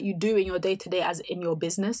things that you do in your day-to-day as in your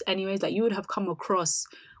business anyways, that you would have come across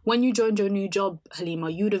when you joined your new job, Halima.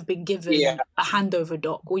 You'd have been given a handover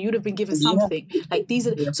doc, or you'd have been given something. Like these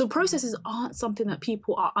are, so processes aren't something that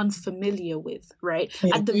people are unfamiliar with, right?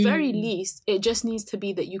 At the very least, it just needs to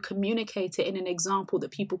be that you communicate it in an example that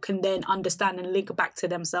people can then understand and link back to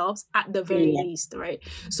themselves at the very least, right?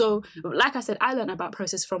 So like I said, I learned about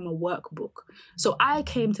process from a workbook. So I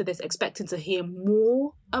came to this expecting to hear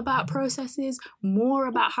more about processes, more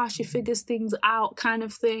about how she figures things out, kind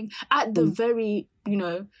of thing. At the very,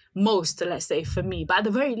 most, let's say for me, but at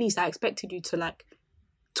the very least, I expected you to like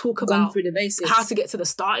talk about through the basics, how to get to the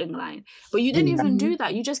starting line. But you didn't even do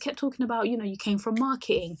that. You just kept talking about, you came from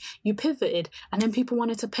marketing, you pivoted, and then people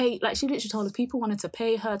wanted to pay, like she literally told us, people wanted to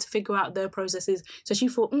pay her to figure out their processes. So she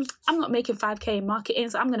thought, I'm not making 5K in marketing,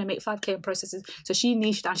 so I'm going to make 5K in processes. So she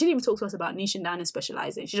niched down. She didn't even talk to us about niching down and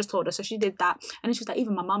specializing. She just told us. So she did that. And then she was like,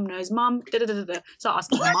 even my mum knows. Mum, start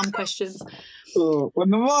asking my mum questions. So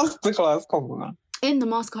when the masterclass comes on. In the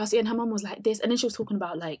masterclass, and her mum was like this. And then she was talking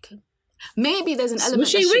about like, maybe there's an element.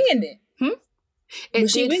 Was she winging it?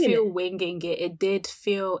 It did feel winging it. It did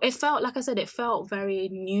feel, it felt, like I said, it felt very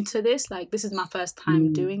new to this. Like, this is my first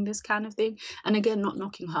time doing this kind of thing. And again, not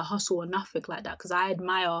knocking her hustle or nothing like that, because I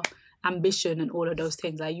admire ambition and all of those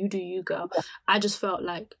things. Like, you do you, girl. I just felt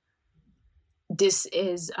like this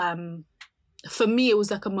is, for me, it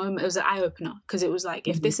was like a moment, it was an eye-opener, because it was like,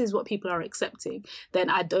 if this is what people are accepting,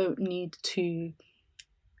 then I don't need to...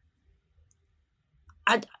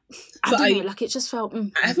 I don't know, like it just felt...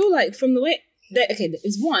 I feel like from the way...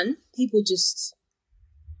 there's one, people just...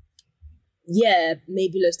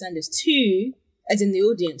 maybe low standards. Two, as in the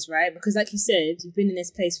audience, right? Because like you said, you've been in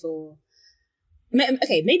this place for...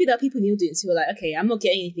 Okay, maybe there are people in the audience who are like, okay, I'm not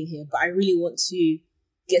getting anything here, but I really want to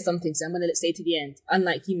get something, so I'm going to stay to the end.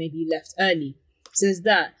 Unlike you, maybe you left early. So there's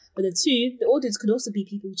that. But then two, the audience could also be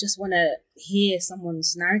people who just want to hear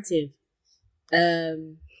someone's narrative.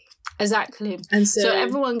 Exactly. And so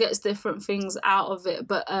everyone gets different things out of it.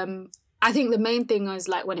 But I think the main thing is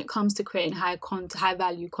like when it comes to creating high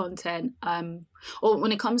value content, or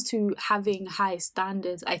when it comes to having high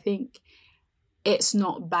standards, I think it's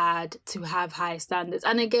not bad to have high standards.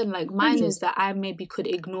 And again, like mine is that I maybe could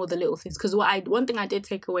ignore the little things. Because one thing I did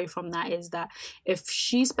take away from that is that if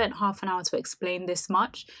she spent half an hour to explain this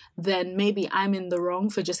much, then maybe I'm in the wrong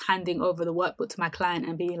for just handing over the workbook to my client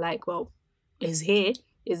and being like, well, it's here.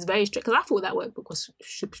 It's very strict. Because I thought that workbook was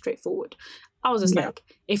super straightforward. I was just like,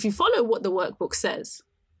 if you follow what the workbook says,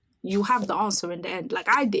 you have the answer in the end. Like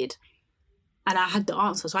I did. And I had the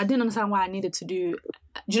answer. So I didn't understand why I needed to do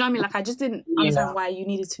you know what I mean? Like I just didn't understand why you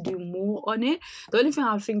needed to do more on it. The only thing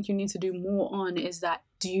I would think you need to do more on is that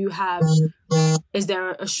is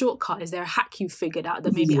there a shortcut? Is there a hack you figured out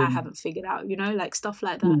that maybe I haven't figured out? Like stuff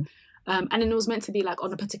like that. And then it was meant to be like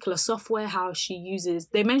on a particular software, how she uses,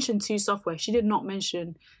 they mentioned 2 software. She did not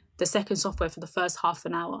mention the second software for the first half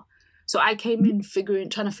an hour. So I came in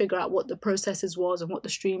trying to figure out what the processes was and what the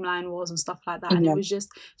streamline was and stuff like that. And it was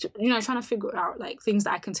just, trying to figure out like things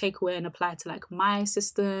that I can take away and apply to like my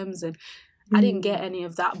systems. And I didn't get any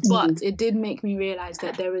of that, but it did make me realize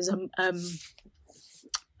that there is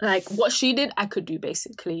like what she did, I could do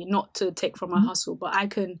basically, not to take from my hustle, but I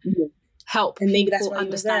can help and maybe people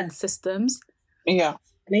understand systems. Yeah.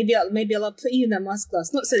 I'll put you in that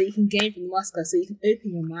masterclass, not so that you can gain from the masterclass, so you can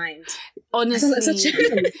open your mind. Honestly, Like such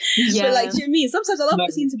a, yeah. But like, do you know what I mean? Sometimes I'll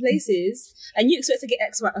put you into places, and you expect to get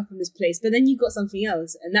X right up from this place, but then you got something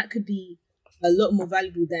else, and that could be a lot more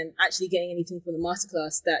valuable than actually getting anything from the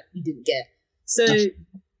masterclass that you didn't get. So,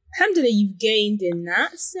 alhamdulillah, you've gained in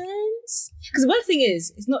that sense. Because one thing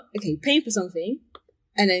is, it's not okay paying for something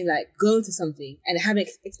and then like going to something and having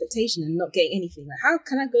expectation and not getting anything. Like, how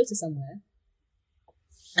can I go to somewhere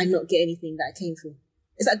and not get anything that I came for?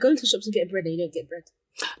 It's like going to a shop to get bread and you don't get bread.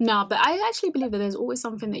 No, but I actually believe that there's always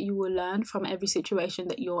something that you will learn from every situation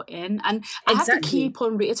that you're in. And I have to keep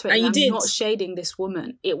on reiterating, I'm not shading this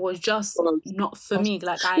woman. It was just not for me.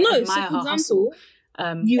 Like, I admire her hustle.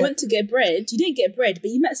 You went to get bread, you didn't get bread,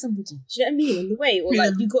 but you met somebody. Do you know what I mean? On the way, or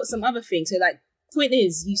like you got some other thing. So like, point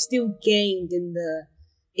is, you still gained in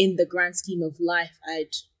the grand scheme of life,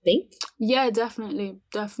 I'd think. Yeah, definitely.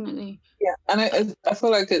 Yeah, and I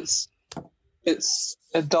feel like it's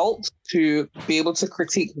adult to be able to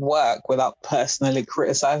critique work without personally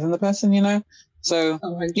criticizing the person, you know? So,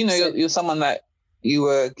 100%. you know, you're someone that you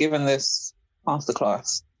were given this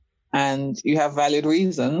masterclass and you have valid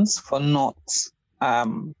reasons for not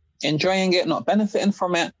enjoying it, not benefiting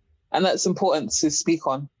from it. And that's important to speak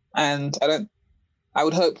on. And I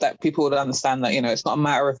would hope that people would understand that, you know, it's not a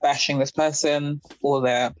matter of bashing this person or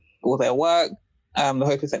their work. The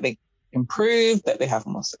hope is that they improve, that they have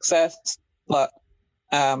more success. But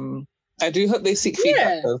I do hope they seek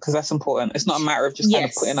feedback, though, because that's important. It's not a matter of just kind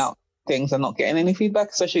of putting out things and not getting any feedback,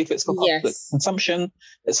 especially if it's for public consumption.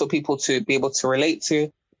 It's for people to be able to relate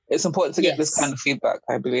to. It's important to get this kind of feedback,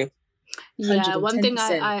 I believe. Yeah, 110%. One thing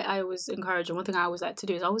I always encourage, and one thing I always like to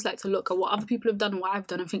do is I always like to look at what other people have done and what I've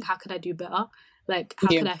done and think, how could I do better? Like, how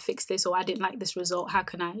could I fix this? Or I didn't like this result. How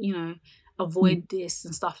can I, you know, avoid this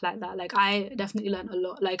and stuff like that? Like, I definitely learned a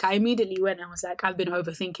lot. Like, I immediately went and was like, I've been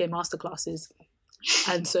overthinking masterclasses.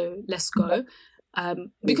 And so let's go.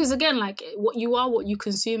 Because again, like, what you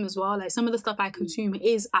consume as well. Like, some of the stuff I consume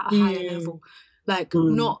is at a higher level. Like,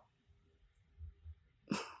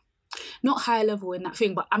 not higher level in that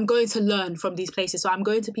thing, but I'm going to learn from these places. So I'm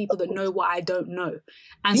going to people that know what I don't know.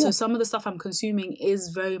 And so some of the stuff I'm consuming is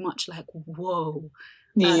very much like, whoa.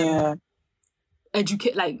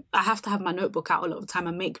 Educate, like, I have to have my notebook out a lot of the time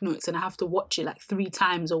and make notes, and I have to watch it like 3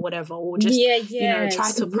 times or whatever, or just you know,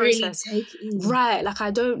 try to process. Right, like,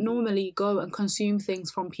 I don't normally go and consume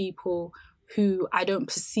things from people who I don't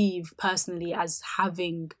perceive personally as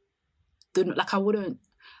having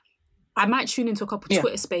I might tune into a couple of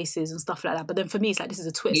Twitter spaces and stuff like that, but then for me it's like, this is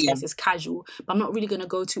a Twitter space, it's casual, but I'm not really going to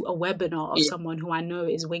go to a webinar of someone who I know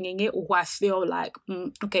is winging it, or who I feel like,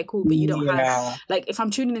 okay, cool, but you don't have, like, if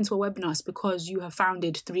I'm tuning into a webinar, it's because you have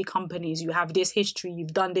founded 3 companies, you have this history,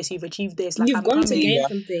 you've done this, you've achieved this, like, you've gone to gain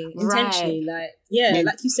something intentionally, like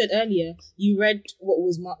like you said earlier, you read what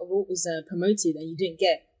was promoted and you didn't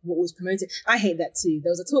get what was promoted. I hate that too.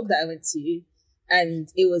 There was a talk that I went to, and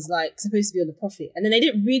it was like supposed to be on the Prophet, and then they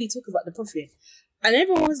didn't really talk about the Prophet, and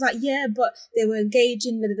everyone was like, yeah, but they were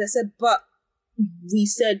engaging. They said, but we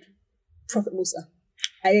said Prophet Musa.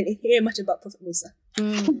 I didn't hear much about Prophet Musa,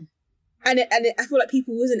 and I feel like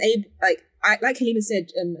people wasn't able, like Halima said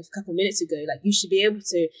a couple of minutes ago, like, you should be able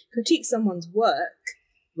to critique someone's work,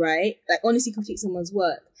 right? Like, honestly critique someone's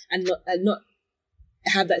work, and not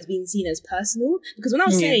have that being seen as personal. Because when I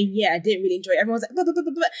was saying, I didn't really enjoy it, everyone was like, but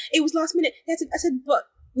it was last minute. I said, but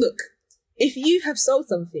look, if you have sold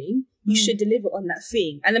something, you should deliver on that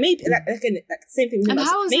thing. And maybe like same thing. And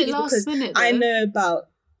how was it last minute, though? I know about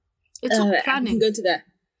it took planning. I can go to that.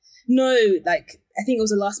 No, like, I think it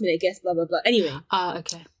was a last minute guess, blah blah blah. Anyway.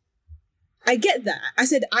 Okay. I get that. I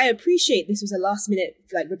said, I appreciate this was a last minute,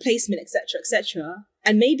 like, replacement, etc., etc.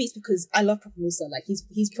 And maybe it's because I love Prophet Musa. Like,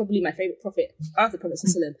 he's probably my favorite prophet after Prophet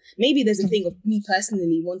Sallallahu. Maybe there's a thing of me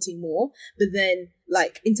personally wanting more, but then,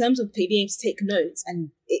 like, in terms of being able to take notes, and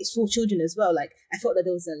it's for children as well. Like, I thought that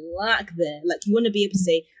there was a lack there. Like, you want to be able to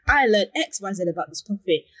say, I learned X, Y, Z about this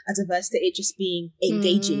prophet, as opposed to it just being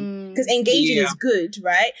engaging. Because engaging is good,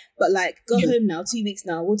 right? But, like, go home now, 2 weeks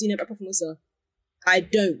now. What do you know about Prophet Musa? I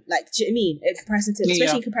don't, like, do you know what I mean? In comparison to,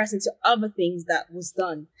 especially in comparison to other things that was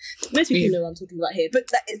done. Most people know what I'm talking about here, but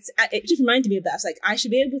it just reminded me of that. I was like, I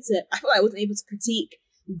should be able to, I felt like I wasn't able to critique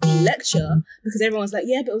the lecture because everyone was like,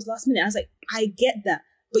 yeah, but it was last minute. I was like, I get that,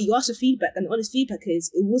 but you asked for feedback, and the honest feedback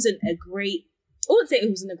is it wasn't a great, I wouldn't say it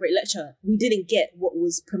wasn't a great lecture. We didn't get what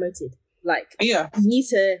was promoted. Like, you need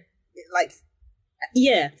to, like,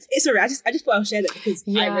 it's alright. I just thought I'll share that because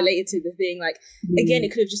I related to the thing. Like, again,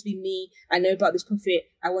 it could have just been me. I know about this prophet.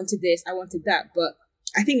 I wanted this. I wanted that. But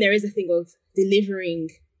I think there is a thing of delivering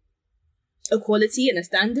equality and a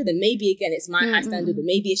standard, and maybe again it's my high standard, or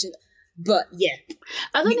maybe it's just, but yeah,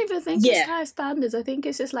 I don't even think it's high standards. I think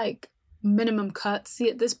it's just like minimum courtesy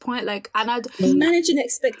at this point. Like, and managing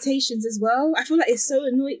expectations as well. I feel like it's so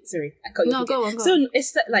annoying. Sorry, I cut you off. Go on. So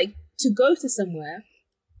it's like to go to somewhere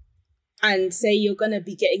and say you're gonna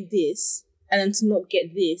be getting this, and then to not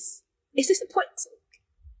get this. It's disappointing.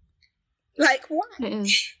 Like, why? It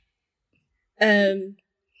is. And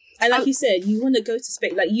like you said, you want to go to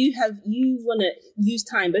space. Like you want to use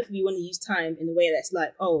time. Both of you want to use time in a way that's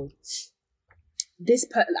like, oh,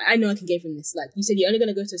 I know I can gain from this. Like you said, you're only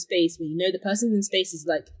going to go to a space where you know the person in space is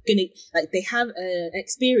like gonna, like they have an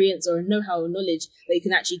experience or a know-how or knowledge that you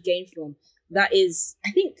can actually gain from. That is,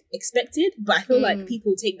 I think, expected, but I feel like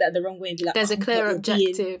people take that the wrong way and be like, there's a clear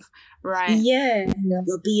objective, right? Yeah,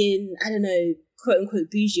 you're being, I don't know, quote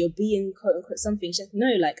unquote bougie, or being quote unquote something. She's like,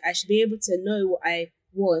 no, like I should be able to know what I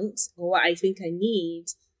want or what I think I need,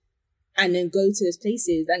 and then go to those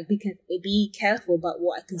places and be careful about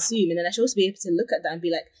what I consume. And then I should also be able to look at that and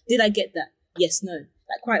be like, did I get that? Yes, no.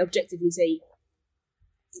 Like quite objectively say,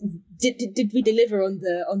 did we deliver on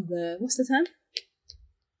the what's the term?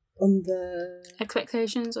 On the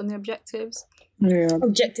expectations, on the objectives. Yeah.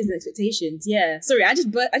 Objectives and expectations. Yeah. Sorry, I just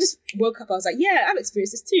woke up. I was like, yeah, I've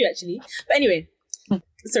experienced this too, actually. But anyway,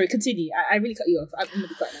 sorry, continue. I really cut you off. I'm gonna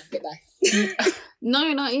be quiet now. Get back.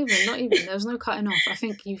 No, not even. There's no cutting off. I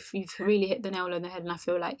think you've really hit the nail on the head, and I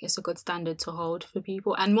feel like it's a good standard to hold for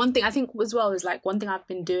people. And one thing I think as well is like one thing I've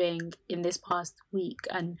been doing in this past week,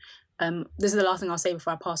 and this is the last thing I'll say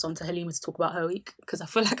before I pass on to Halima to talk about her week, because I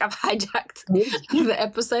feel like I've hijacked the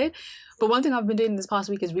episode. But one thing I've been doing this past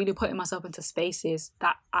week is really putting myself into spaces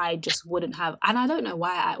that I just wouldn't have. And I don't know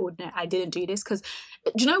why I didn't do this, because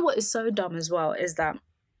do you know what is so dumb as well is that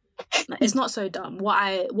it's not so dumb. What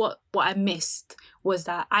I missed was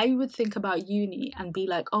that I would think about uni and be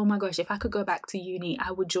like, oh my gosh, if I could go back to uni,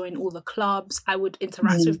 I would join all the clubs, I would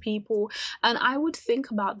interact with people, and I would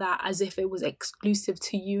think about that as if it was exclusive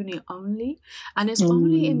to uni only. And it's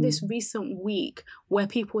only in this recent week where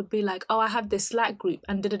people would be like, oh, I have this Slack group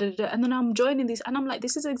and and then I'm joining these, and I'm like,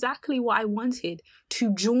 this is exactly what I wanted,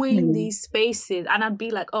 to join these spaces. And I'd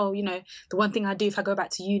be like, oh, you know, the one thing I do if I go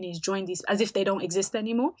back to uni is join these, as if they don't exist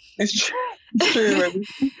anymore. It's true.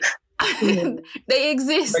 They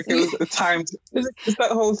exist. Like it was a time. It's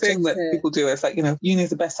that whole thing that people do. It's like, you know, uni is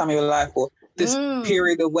the best time of your life, or this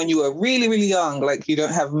period of when you were really, really young, like you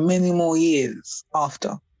don't have many more years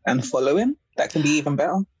after and following. That can be even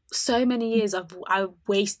better. So many years I've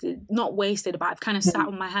not wasted, but I've kind of sat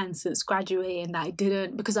on my hands since graduating that I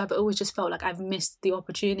didn't, because I've always just felt like I've missed the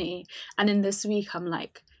opportunity. And in this week, I'm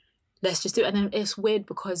like, let's just do it. And then it's weird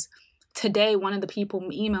because today one of the people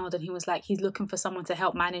emailed and he was like, he's looking for someone to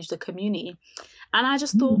help manage the community. And I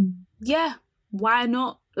just thought, yeah, why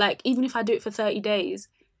not? Like, even if I do it for 30 days,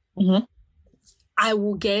 I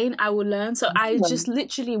will gain, I will learn. So I just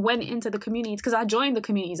literally went into the communities, because I joined the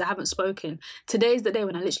communities, I haven't spoken. Today's the day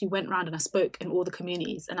when I literally went around and I spoke in all the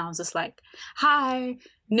communities, and I was just like, hi,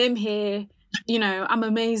 Nim here, you know, I'm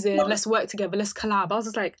amazing, let's work together, let's collab. I was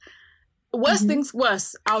just like, worst things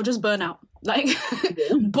worse, I'll just burn out. Like,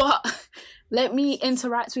 but let me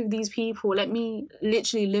interact with these people. Let me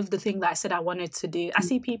literally live the thing that I said I wanted to do. I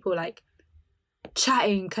see people like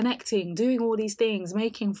chatting, connecting, doing all these things,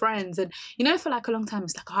 making friends. And, you know, for like a long time,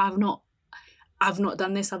 it's like, oh, I've not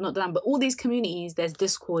done this, I've not done, but all these communities, there's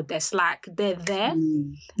Discord, there's Slack, they're there.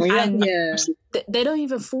 And they don't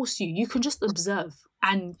even force you. You can just observe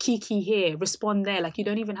and kiki here, respond there. Like, you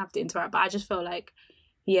don't even have to interact. But I just felt like,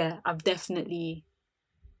 yeah, I'm definitely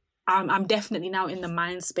now in the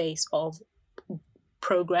mind space of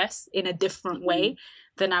progress in a different way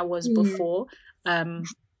than I was before.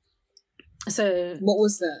 So what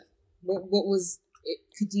was that? What was it?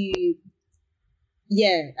 Could you?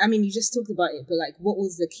 Yeah, I mean, you just talked about it, but like, what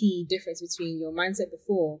was the key difference between your mindset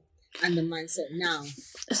before and the mindset now?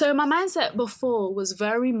 So my mindset before was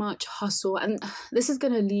very much hustle, and this is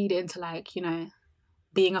gonna lead into like, you know,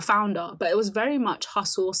 being a founder, but it was very much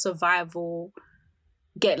hustle, survival.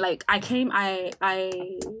 I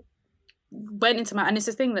went into and it's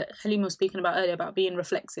this thing that Halima was speaking about earlier about being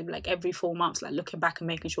reflexive, like every 4 months, like looking back and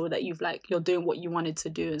making sure that you're doing what you wanted to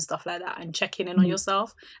do and stuff like that, and checking in on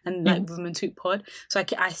yourself, and like with Mantouk Pod. So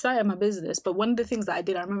I started my business, but one of the things that I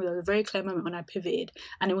did, I remember there was a very clear moment when I pivoted,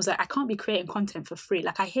 and it was like, I can't be creating content for free.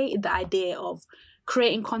 Like, I hated the idea of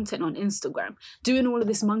creating content on Instagram, doing all of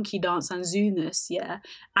this monkey dance and zoo-ness,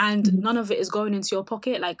 and none of it is going into your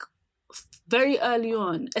pocket. Like, very early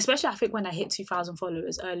on, especially I think when I hit 2,000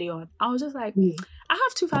 followers early on, I was just like, I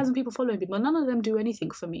have 2,000 people following me, but none of them do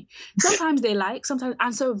anything for me. Sometimes they like, sometimes,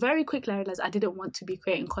 and so very quickly I realized I didn't want to be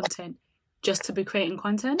creating content just to be creating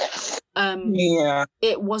content,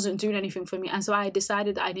 it wasn't doing anything for me. And so I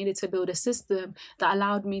decided that I needed to build a system that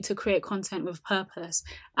allowed me to create content with purpose.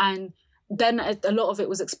 And then a lot of it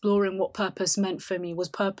was exploring what purpose meant for me. Was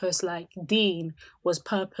purpose like Dean? Was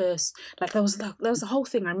purpose like there was a whole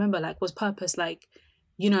thing I remember, like, was purpose like,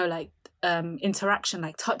 you know, like interaction,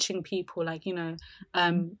 like touching people, like, you know,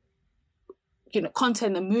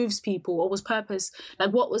 content that moves people? Or was purpose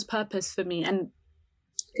like, what was purpose for me? And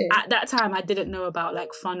at that time I didn't know about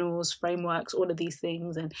like funnels, frameworks, all of these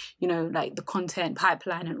things, and, you know, like the content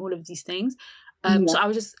pipeline and all of these things. So I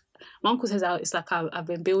was just, my uncle says it's like I've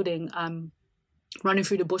been building running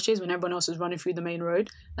through the bushes when everyone else is running through the main road,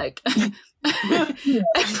 like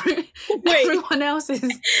everyone else is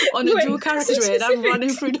on a dual carriageway and I'm running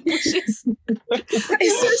through the bushes.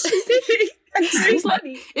 It's so specific. It's like,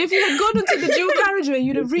 if you had gone into the dual carriageway,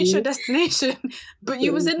 you'd have reached your destination, but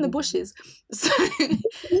you was in the bushes. So,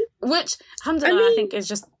 which, alhamdulillah, I think is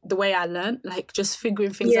just the way I learned, like just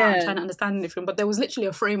figuring things out and trying to understand everything. But there was literally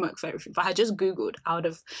a framework for everything. If I had just Googled,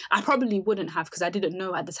 I probably wouldn't have, because I didn't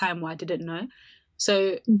know at the time what I didn't know.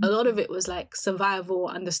 So a lot of it was like survival,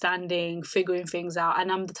 understanding, figuring things out.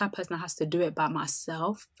 And I'm the type of person that has to do it by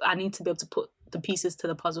myself. I need to be able to put the pieces to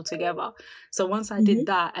the puzzle together. So once I did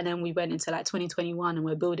that, and then we went into like 2021 and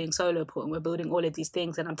we're building Soloport and we're building all of these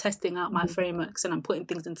things and I'm testing out my frameworks and I'm putting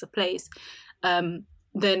things into place, then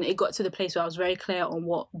it got to the place where I was very clear on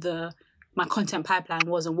what my content pipeline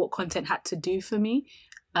was and what content had to do for me,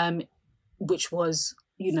 which was,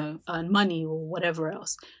 you know, earn money or whatever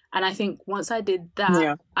else. And I think once I did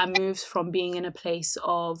that, I moved from being in a place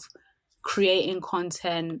of creating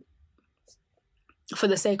content for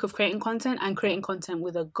the sake of creating content and creating content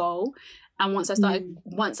with a goal. And once I started,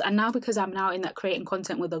 and now because I'm now in that creating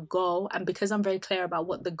content with a goal, and because I'm very clear about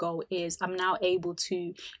what the goal is, I'm now able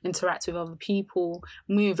to interact with other people,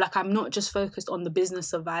 move. Like, I'm not just focused on the business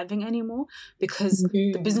surviving anymore, because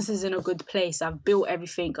the business is in a good place. I've built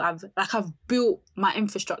everything. I've built my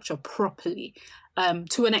infrastructure properly.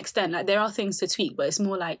 To an extent, like there are things to tweak, but it's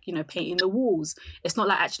more like, you know, painting the walls. It's not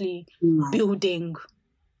like actually building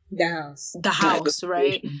the house,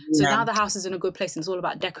 right? So now the house is in a good place and it's all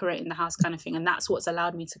about decorating the house kind of thing. And that's what's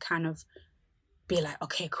allowed me to kind of be like,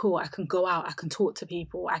 okay, cool, I can go out, I can talk to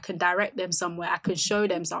people, I can direct them somewhere, I can show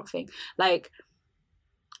them something. Like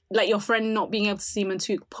your friend not being able to see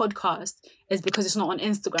Mantouk podcast is because it's not on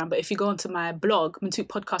Instagram. But if you go onto my blog, Mantouk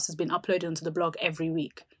podcast has been uploaded onto the blog every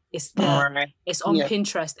week. It's there. It's on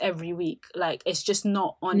Pinterest every week. Like, it's just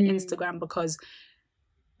not on Instagram because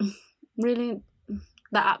really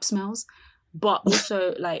that app smells. But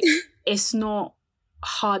also, like, it's not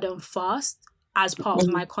hard and fast as part of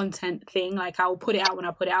my content thing. Like, I will put it out when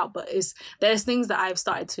I put it out, but there's things that I've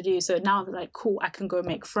started to do. So now I'm like, cool, I can go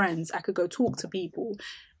make friends. I could go talk to people.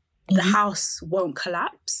 The house won't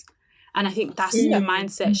collapse. And I think that's the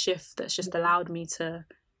mindset shift that's just allowed me to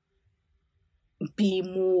be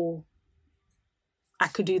more, I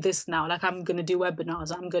could do this now. Like, I'm going to do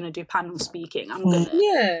webinars. I'm going to do panel speaking. I'm going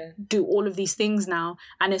to do all of these things now.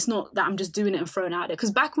 And it's not that I'm just doing it and throwing it out there. Because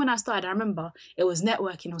back when I started, I remember it was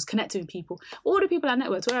networking. It was connecting with people. All the people I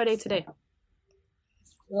networked, where are they today?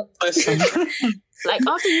 Like,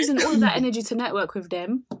 after using all of that energy to network with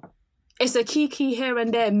them, it's a key here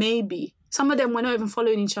and there, maybe. Some of them were not even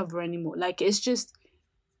following each other anymore. Like, it's just...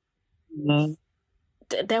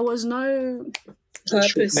 there was no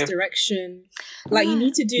purpose, direction. Like, you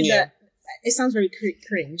need to do that. It sounds very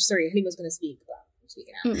cringe. Sorry, Halima's going to speak, but I'm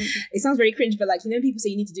speaking out. It sounds very cringe, but like, you know, people say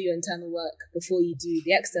you need to do your internal work before you do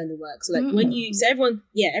the external work. So like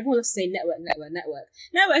everyone loves to say network.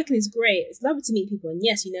 Networking is great. It's lovely to meet people. And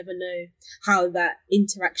yes, you never know how that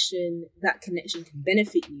interaction, that connection can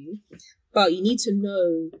benefit you. But you need to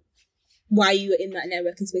know why you are in that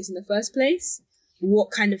networking space in the first place.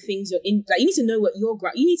 What kind of things you're in, like, you need to know what you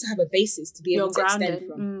need to have a basis to be able to extend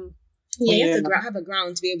from. You have to have a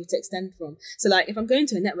ground to be able to extend from. So like, if I'm going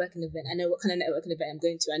to a networking event, I know what kind of networking event I'm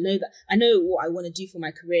going to. I know what I want to do for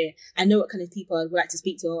my career. I know what kind of people I would like to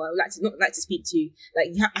speak to, or I would like to not like to speak to.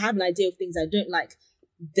 Like, I have an idea of things I don't like.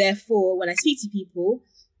 Therefore, when I speak to people,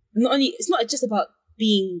 it's not just about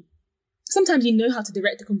being. Sometimes you know how to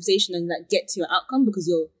direct the conversation and like get to your outcome, because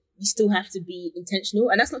you still have to be intentional.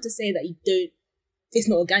 And that's not to say that it's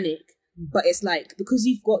not organic, but it's like, because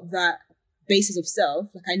you've got that basis of self,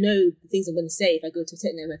 like, I know the things I'm going to say if I go to a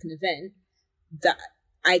tech networking event, that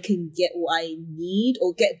I can get what I need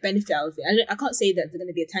or get benefit out of it. I can't say that they're going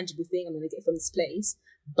to be a tangible thing I'm going to get from this place,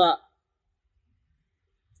 but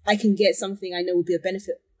I can get something I know will be a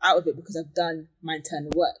benefit out of it because I've done my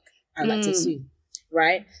internal work, I'd like to assume,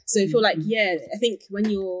 right? So I feel like, I think when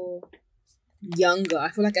you're younger, I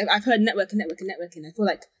feel like I've heard networking. I feel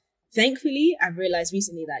like, thankfully, I've realized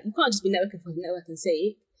recently that you can't just be networking for networking's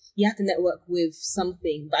sake. You have to network with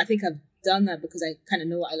something. But I think I've done that because I kind of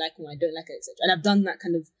know what I like and what I don't like, etc. And I've done that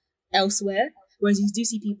kind of elsewhere. Whereas you do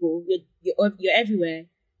see people, you're everywhere,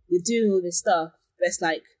 you're doing all this stuff, but it's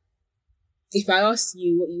like, if I ask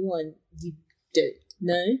you what you want, you don't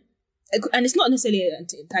know. And it's not necessarily an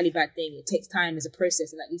entirely bad thing. It takes time as a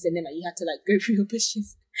process. And like you said, Nima, you have to like go through your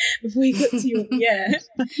pushes before you get to your, yeah.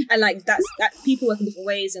 And like that people work in different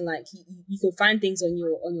ways, and like you can find things on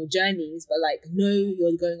your journeys, but like know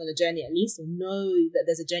you're going on a journey at least, or know that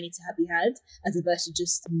there's a journey to be had, as opposed to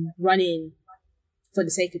just running for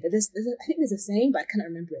the sake of it. I think there's a saying, but I cannot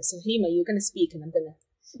remember it. So Halima, you're gonna speak and I'm gonna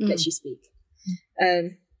let you speak.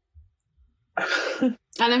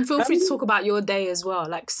 And then feel free to talk about your day as well,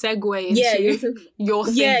 like segue into your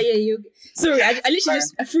thing. Yeah. Sorry, I literally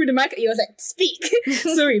just threw the mic at you. I was like, speak.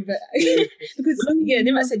 Sorry, but because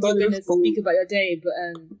Nima said you're going to speak about your day, but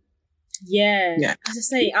I was just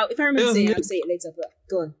saying, if I remember saying it, I'll say it later. But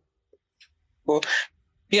go on. Well,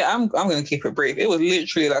 yeah, I'm going to keep it brief. It was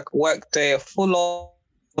literally like a work day, a full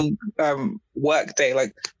on work day.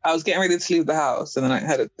 Like I was getting ready to leave the house, and then I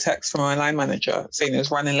had a text from my line manager saying it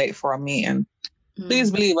was running late for our meeting.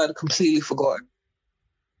 Please believe I'd completely forgotten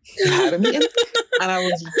I had a meeting, and I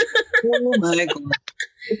was, oh my god,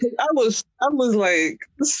 because I was like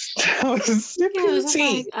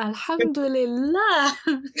 17. Alhamdulillah,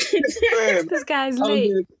 this guy's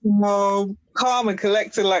late. Calm and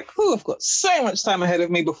collected, like, I've got so much time ahead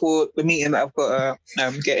of me before the meeting that I've got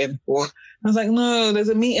to get in for. I was like, no, there's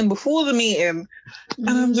a meeting before the meeting, and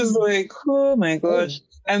I'm just like, oh my gosh.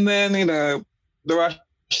 And then the rush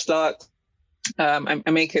starts.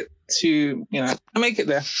 I make it to, I make it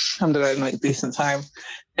there, alhamdulillah, in like decent time.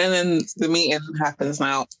 And then the meeting happens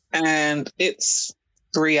now, and it's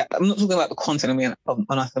 3 hours. I'm not talking about the content of the meeting or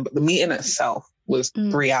nothing, but the meeting itself was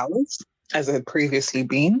 3 hours, as it had previously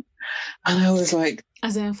been. And I was like...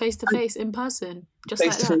 As in face-to-face, in person? Just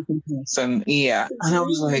like that? Face-to-face, in person, yeah. And I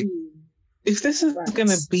was like, if this is going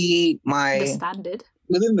to be the standard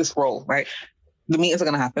within this role, right, the meetings are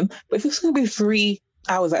going to happen, but if it's going to be 3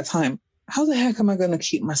 hours at a time, how the heck am I going to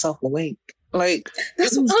keep myself awake? Like,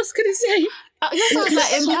 that's what I was going to say. That sounds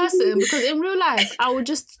like in person, because in real life, I would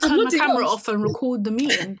just turn my camera off and record the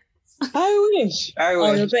meeting. I wish.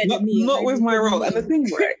 Oh, you're better than me. Not with my role. And the thing,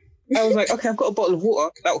 right, I was like, okay, I've got a bottle of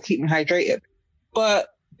water that will keep me hydrated. But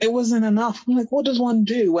it wasn't enough. I'm like, what does one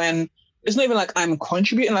do when it's not even like I'm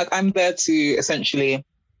contributing? Like, I'm there to essentially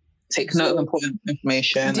take note of important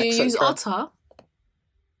information. Do you use Otter?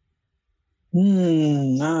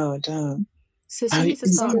 No, I don't. So you need to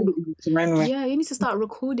start. Yeah, you need to start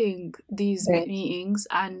recording these meetings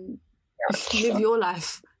and live your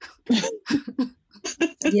life.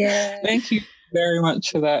 Yeah. Thank you very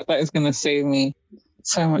much for that. That is going to save me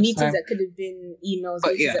so much meetings time. that could have been emails,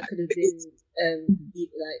 meetings that could have been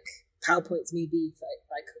like PowerPoints, maybe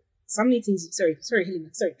like some meetings. Sorry,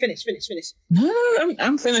 Helena. Sorry, finish. No,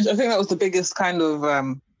 I'm finished. I think that was the biggest kind of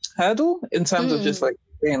hurdle in terms of just like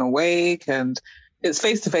being awake, and it's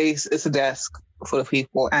face to face. It's a desk full of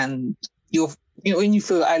people, and when you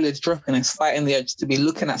feel the eyelids dropping, it's fighting the urge to be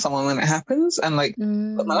looking at someone when it happens, and like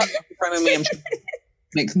put my laptop in front of me and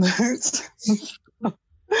make notes.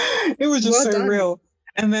 It was just so real.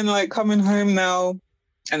 And then like coming home now,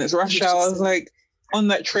 and it's rush hour. I was like on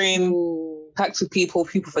that train, packed with people.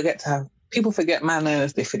 People forget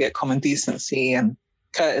manners. They forget common decency and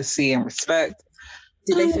courtesy and respect.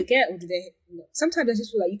 Did they forget, or did they? Sometimes I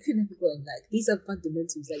just feel like you couldn't have forgotten. Like, these are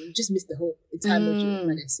fundamentals. Like, you just missed the whole entire logic of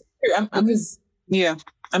manners.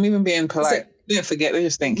 I'm even being polite. They didn't forget. They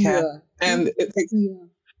just didn't care. And it takes.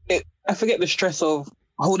 I forget the stress of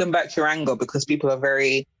holding back your anger because people are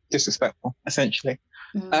very disrespectful. Essentially,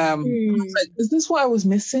 I was like, is this what I was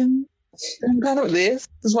missing? Kind of this.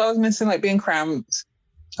 This is what I was missing. Like being cramped,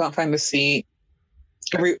 can't find a seat.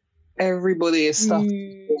 Everybody is stuffed.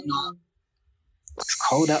 It's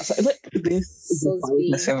cold outside.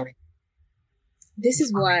 This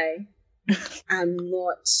is why I'm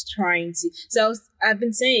not trying to. So I've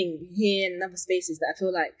been saying here in other spaces that I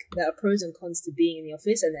feel like there are pros and cons to being in the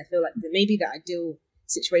office, and I feel like maybe the ideal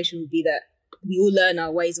situation would be that we all learn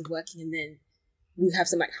our ways of working, and then we have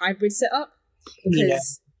some like hybrid setup.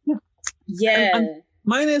 Because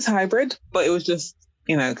mine is hybrid, but it was just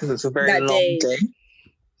because it's a very long day.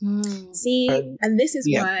 See, and this is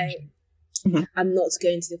why. I'm not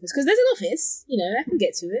going to the office because there's an office, I can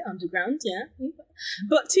get to it underground,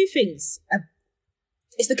 but two things.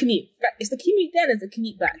 It's the commute. It's the commute there, there's the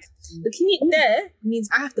commute back. The commute there means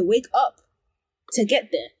I have to wake up to get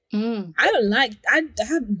there. I don't like. I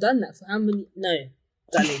haven't done that for how many? No,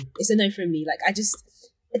 darling, it's a no from me. Like I just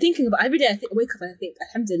thinking about every day. I wake up and I think,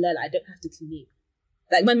 alhamdulillah, I don't have to commute.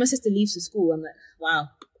 Like when my sister leaves for school, I'm like, wow.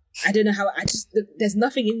 I don't know how. There's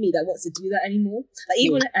nothing in me that wants to do that anymore. Like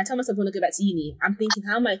even when I tell myself I want to go back to uni, I'm thinking,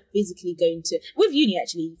 how am I physically going to? With uni,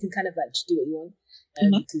 actually, you can kind of like just do what you want.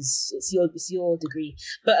 Because it's your degree.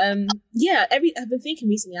 But yeah, I've been thinking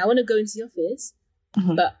recently, I want to go into the office,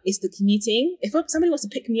 but it's the commuting. If somebody wants to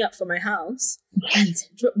pick me up from my house and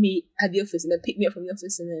drop me at the office and then pick me up from the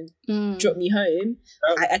office and then drop me home,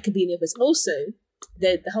 I could be in the office. Also,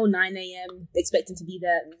 the whole 9 a.m. expecting to be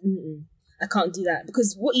there, I can't do that,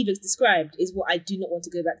 because what you've described is what I do not want to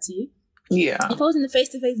go back to. Yeah. If I was in a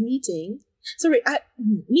face-to-face meeting,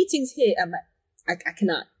 meetings here, I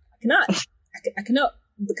cannot. I cannot.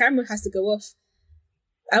 The camera has to go off.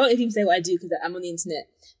 I won't even say what I do because I'm on the internet.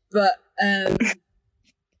 But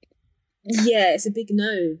yeah, it's a big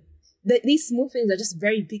no. These small things are just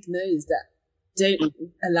very big no's that don't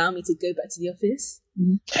allow me to go back to the office.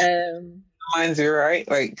 Mine's right.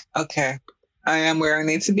 Like, okay, I am where I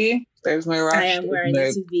need to be. There's no rush. I am where I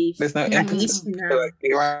need to be. There's no impetus for now.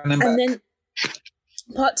 And then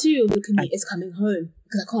part 2 of the commute is coming home,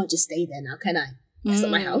 because I can't just stay there now, can I? That's not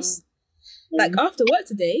my house. Like after work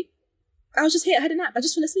today, I was just here. I had a nap. I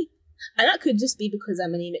just fell asleep, and that could just be because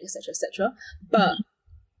I'm anemic, etc., etc. But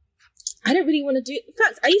I don't really want to do. In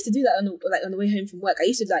fact, I used to do that on the way home from work. I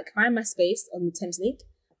used to like find my space on the Thameslink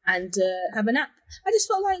and have a nap. I just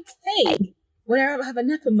felt like, hey, would I rather have a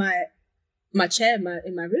nap in my chair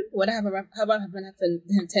in my room? Would I have a nap in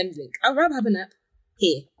Thameslink? I'd rather have a nap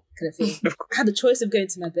here, kind of thing. I have the choice of going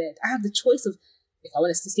to my bed. I have the choice of, if I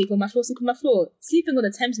want to sleep on my floor, sleep on my floor. Sleeping on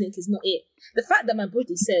the Thameslink is not it. The fact that my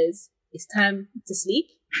body says it's time to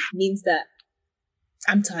sleep means that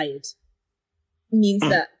I'm tired. Means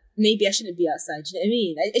that maybe I shouldn't be outside. Do you know what I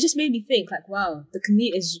mean? It just made me think, like, wow, the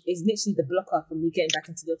commute is literally the blocker for me getting back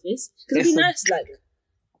into the office. Because it'd be nice to, like,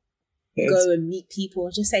 go and meet people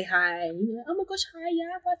and just say hi. And you're like, oh my gosh, hi,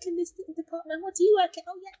 yeah, I work in this department. What do you work in?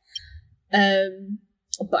 Oh, yeah.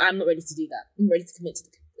 But I'm not ready to do that. I'm ready to commit to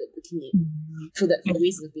the commute for the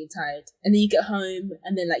reason of being tired. And then you get home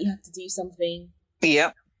and then like you have to do something.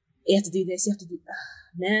 Yep. You have to do this, you have to do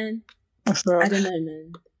man. I don't know,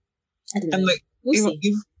 man. I don't know. And like, we'll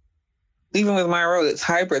even with my role, it's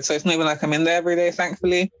hybrid, so it's not even like I'm in there every day,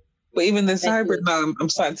 thankfully. But even this hybrid now, I'm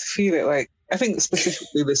starting to feel it. Like, I think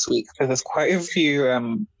specifically this week, because there's quite a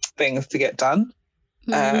few things to get done.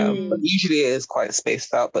 But usually it is quite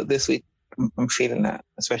spaced out, but this week I'm feeling that,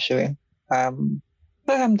 especially.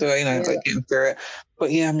 But I'm doing, like getting through it.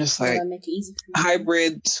 But yeah, I'm just like make it easy for you.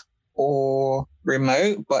 Hybrid or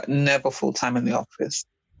remote, but never full time in the office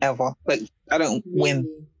ever. Like I don't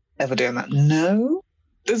win ever doing that. No,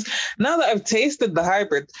 now that I've tasted the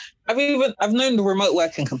hybrid, I've known the remote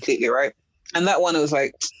working completely, right? And that one, it was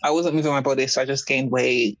like I wasn't moving my body, so I just gained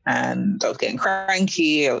weight and I was getting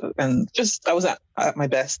cranky and just I was at my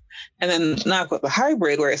best. And then now I've got the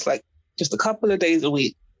hybrid where it's like just a couple of days a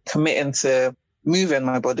week committing to moving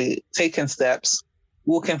my body, taking steps,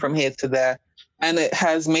 walking from here to there. And it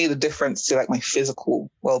has made a difference to like my physical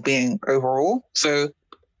well-being overall. So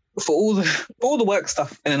for all the work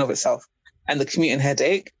stuff in and of itself and the commute and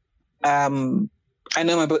headache, I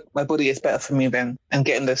know my body is better for moving and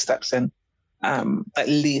getting those steps in at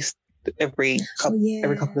least every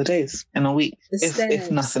couple of days in a week, if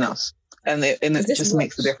nothing else. And it just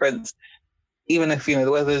makes a difference. Even if, the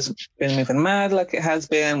weather's been moving mad like it has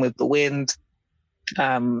been with the wind.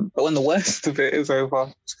 But when the worst of it is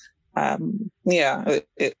over,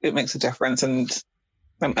 it makes a difference, and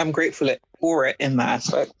I'm grateful for it in that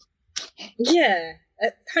aspect. Yeah,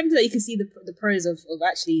 alhamdulillah, you can see the pros of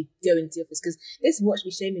actually going to the office, because this watch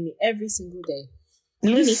be shaming me every single day.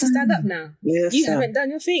 You need to stand up now. Yes, you haven't done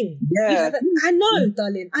your thing. Yeah, I know,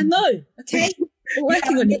 darling. I know. Okay, we're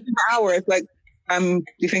working on it. An hour. It's like, do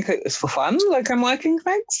you think it's for fun? Like I'm working?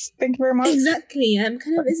 Thanks. Thank you very much. Exactly. I'm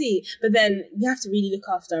kind of busy, but then we have to really look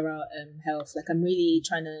after our health. Like I'm really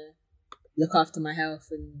trying to look after my health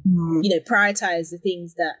and prioritize the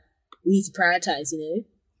things that we need to prioritize.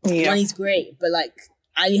 Money's great, but like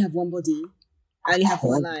I only have one body. I only have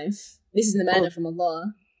one life. This is the manna from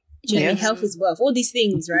Allah. Do you know what I mean? Health is wealth. All these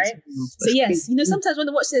things, right? So yes, sometimes when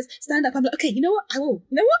the watch says stand up, I'm like, okay, you know what? I will.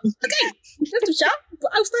 You know what? Okay, you have to shout,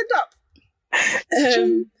 but I'll stand up.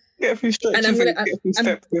 Get a few stretches. And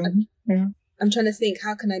I'm trying to think,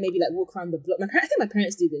 how can I maybe like walk around the block? I think my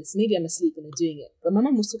parents do this. Maybe I'm asleep when they're doing it. But my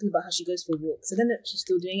mum was talking about how she goes for walks. So then she's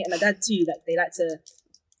still doing it. And my dad too, like they like to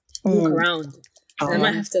walk around. And I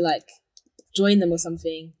might have to like join them or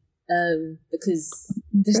something because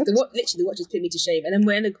literally the watch just put me to shame. And then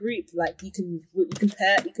we're in a group, like you can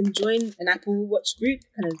join an Apple Watch group,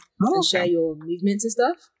 kind of, and share your movements and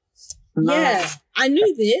stuff. No. Yeah, I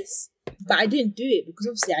knew this, but I didn't do it because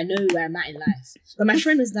obviously I know where I'm at in life. But my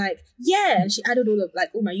friend was like, yeah, and she added all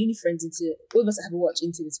my uni friends all of us that have a watch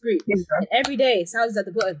into this group. Yeah. And every day, Sal's at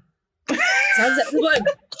the bottom.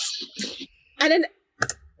 And then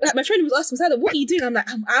like my friend was asking, Sal, what are you doing? I'm like,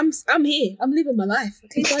 I'm here. I'm living my life.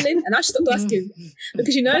 Okay, darling. And I stopped asking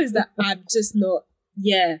because she knows that I'm just not.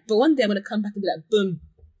 Yeah, but one day I'm gonna come back and be like, boom.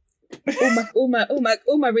 All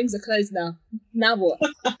my rings are closed now. Now what?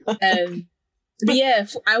 But yeah,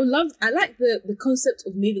 I like the concept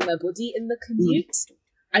of moving my body in the commute.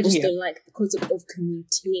 I just don't like the concept of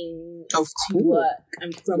commuting to work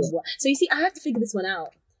and from work. So you see, I have to figure this one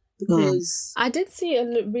out because I did see a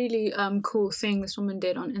really cool thing this woman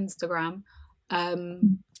did on Instagram.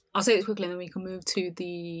 I'll say it quickly and then we can move to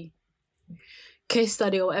the case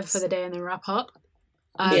study or whatever for the day and then wrap up.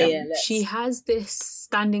 She has this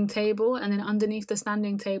standing table, and then underneath the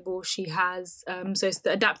standing table she has so it's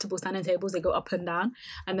the adaptable standing tables, they go up and down,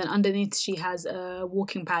 and then underneath she has a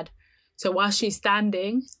walking pad. So while she's got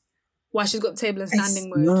the table in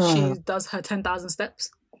standing mode, she does her 10,000 steps.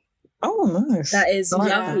 Oh, nice. That is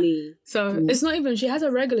lovely. So it's not even, she has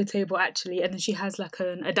a regular table actually, and then she has like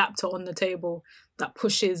an adapter on the table that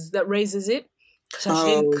raises it.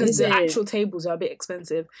 Because the actual tables are a bit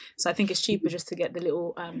expensive, so I think it's cheaper just to get the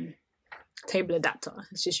little table adapter.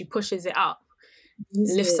 So she pushes it up,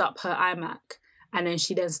 lifts up her iMac, and then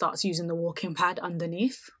she then starts using the walking pad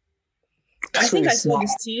underneath. I think I saw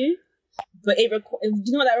this too, but do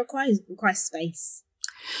you know what that requires? It requires space.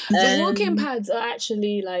 The walking pads are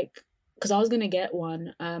actually like, because I was gonna get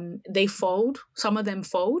one. They fold. Some of them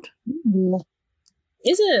fold.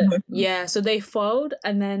 Is it? Yeah, so they fold,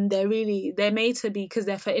 and then they're made to be, because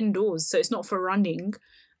they're for indoors, so it's not for running.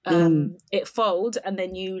 It folds, and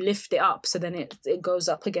then you lift it up, so then it goes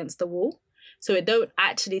up against the wall, so it don't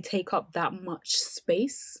actually take up that much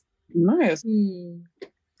space. Nice.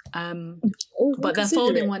 But the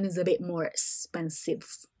folding one is a bit more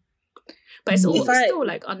expensive, but it's still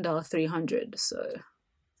like under 300. So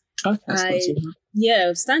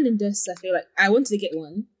standing desks, I feel like I wanted to get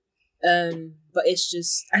one. But it's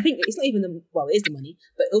just, I think it's not even it is the money,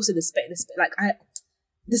 but also the space.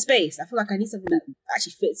 The space. I feel like I need something that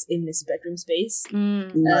actually fits in this bedroom space.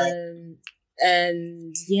 And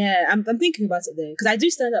yeah, I'm thinking about it though, because I do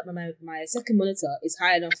stand up. My second monitor is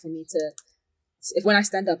high enough for me to. If when I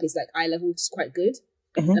stand up, it's like eye level, which is quite good.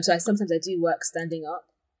 And so sometimes I do work standing up.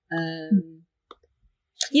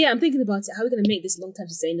 Yeah, I'm thinking about it. How are we going to make this long term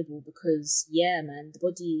sustainable? Because yeah, man, the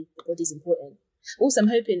body's important. Also, I'm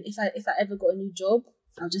hoping if I ever got a new job,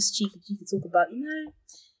 I'll just cheeky talk about,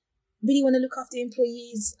 really want to look after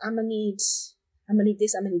employees. I'm gonna need this, I'm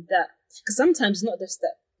gonna need that. Because sometimes it's not just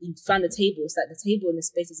that you find the table, it's like the table and the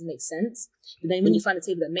space doesn't make sense. But then when you find a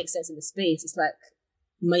table that makes sense in the space, it's like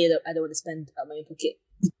money that I don't want to spend out my own pocket.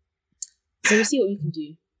 So we'll see what we can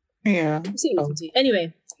do. Yeah. We'll see what we can do.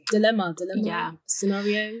 Anyway, dilemma,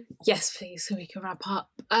 scenario. Yes, please, so we can wrap up.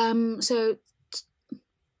 So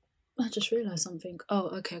I just realised something. Oh,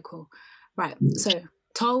 okay, cool. Right, so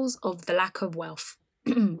tolls of the lack of wealth.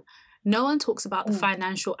 No one talks about the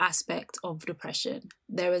financial aspect of depression.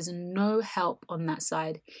 There is no help on that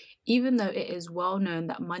side, even though it is well known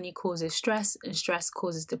that money causes stress and stress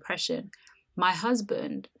causes depression. My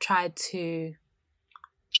husband tried to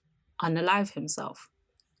unalive himself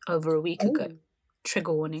over a week ago.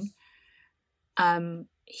 Trigger warning.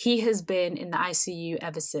 He has been in the ICU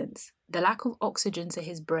ever since. The lack of oxygen to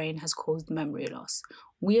his brain has caused memory loss.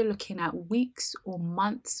 We are looking at weeks or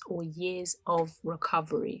months or years of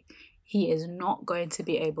recovery. He is not going to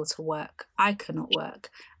be able to work. I cannot work.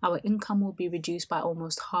 Our income will be reduced by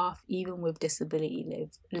almost half, even with disability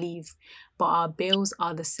leave. But our bills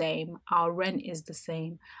are the same. Our rent is the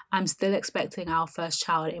same. I'm still expecting our first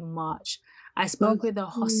child in March. I spoke with a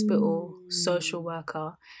hospital social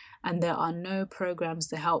worker, and there are no programs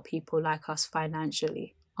to help people like us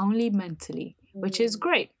financially, only mentally, which is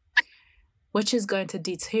great, which is going to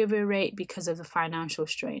deteriorate because of the financial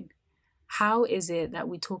strain. How is it that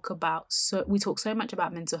we talk so much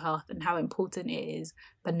about mental health and how important it is,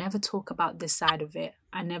 but never talk about this side of it?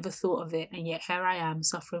 I never thought of it, and yet here I am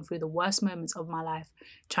suffering through the worst moments of my life,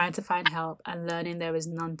 trying to find help and learning there is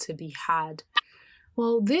none to be had.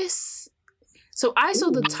 Well, so I saw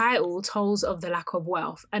the title, Tolls of the Lack of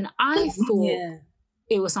Wealth, and I thought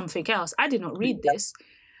it was something else. I did not read this.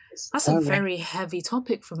 That's a very heavy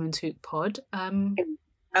topic for Mentook Pod. And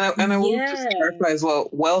I will just clarify as well,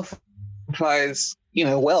 wealth implies,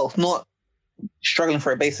 wealth, not struggling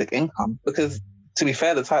for a basic income, because to be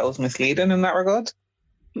fair, the title's misleading in that regard.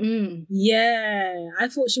 Yeah, I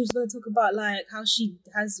thought she was going to talk about like how she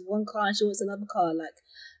has one car and she wants another car, like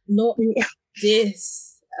not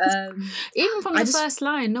this. Even from the first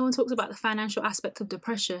line, no one talks about the financial aspect of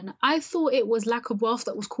depression. I thought it was lack of wealth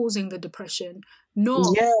that was causing the depression, not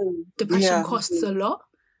depression costs a lot.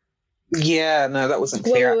 Yeah, no, that wasn't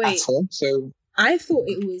clear at all. So I thought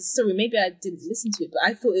it was, sorry, maybe I didn't listen to it, but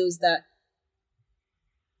I thought it was that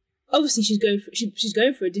obviously she's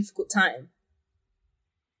going for a difficult time,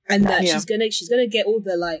 and that she's gonna get all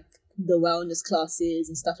the like the wellness classes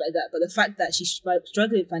and stuff like that. But the fact that she's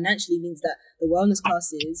struggling financially means that the wellness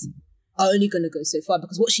classes are only gonna go so far,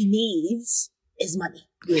 because what she needs is money.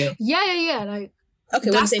 Yeah. Like, okay,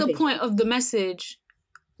 that's the point of the message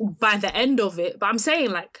by the end of it. But I'm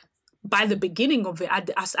saying, like, by the beginning of it, at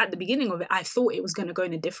the beginning of it, I thought it was going to go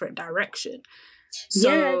in a different direction. So,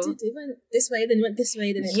 it went this way, then it went this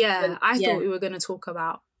way, then it I thought we were going to talk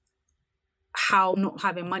about how not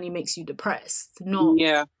having money makes you depressed, not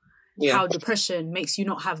how depression makes you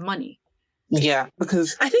not have money. Yeah,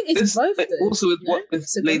 because I think it's both. Also, with what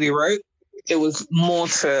this lady wrote, it was more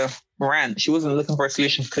to rant. She wasn't looking for a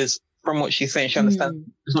solution, because from what she's saying, she understands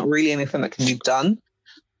there's not really anything that can be done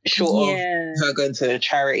short of her going to a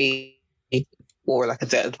charity or like a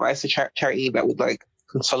debt advice charity that would like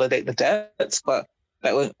consolidate the debts, but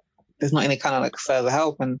there's not any kind of like further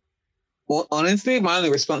help. And honestly, my only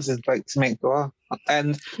response is like to make dua.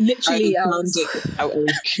 And literally, I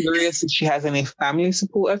was curious if she has any family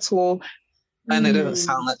support at all, and it doesn't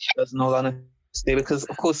sound like she does, in all honesty, because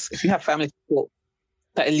of course, if you have family support,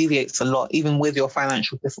 that alleviates a lot, even with your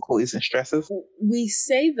financial difficulties and stresses. We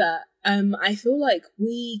say that. I feel like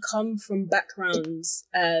we come from backgrounds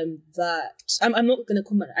that I'm not going to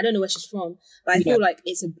comment. I don't know where she's from, but I feel like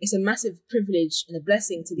it's a massive privilege and a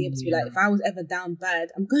blessing to be able to be like, if I was ever down bad,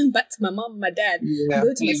 I'm going back to my mom and my dad. I'm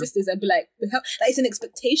going to my sisters and be like it's an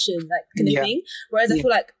expectation, like kind of thing. Whereas I feel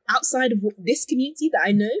like outside of this community that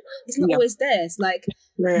I know, it's not always there. It's like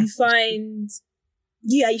you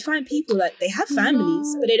find people like they have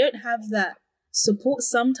families, but they don't have that support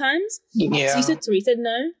sometimes. So you said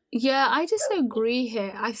no. Yeah, I disagree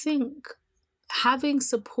here. I think having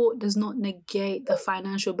support does not negate the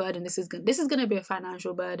financial burden. This is going to be a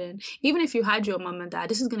financial burden. Even if you had your mum and dad,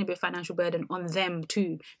 this is going to be a financial burden on them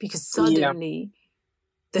too, because suddenly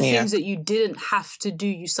the things that you didn't have to do,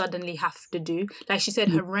 you suddenly have to do. Like she said,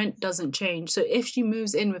 her rent doesn't change. So if she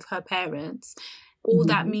moves in with her parents, all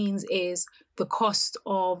that means is the cost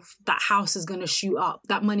of that house is going to shoot up.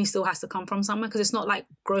 That money still has to come from somewhere, because it's not like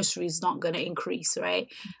groceries not going to increase, right?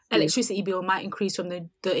 Electricity bill might increase from the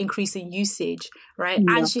increase in usage, right?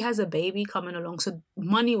 And she has a baby coming along. So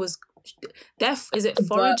money was... Is it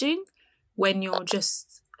foraging? When you're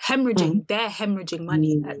just hemorrhaging, they're hemorrhaging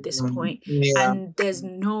money at this point. And there's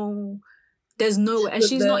no... And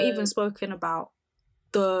she's not even spoken about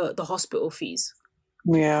the hospital fees.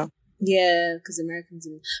 Yeah, because Americans...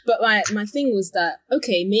 But my thing was that,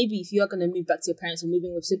 okay, maybe if you are going to move back to your parents or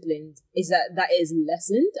moving with siblings, is that is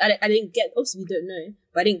lessened? I didn't get... Obviously, we don't know,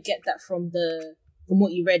 but I didn't get that from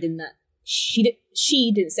what you read in that. She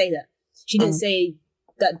didn't say that. She didn't say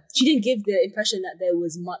that... She didn't give the impression that there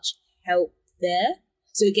was much help there.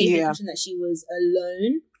 So it gave the impression that she was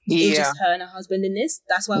alone. It was just her and her husband in this.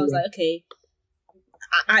 That's why I was like, okay...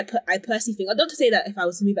 I personally think, I don't to say that if I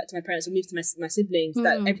was to move back to my parents or move to my siblings,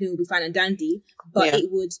 that everything would be fine and dandy, but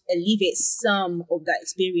it would alleviate some of that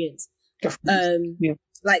experience. We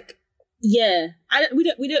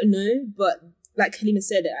don't know, but like Halima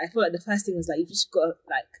said, I feel like the first thing was like, you just got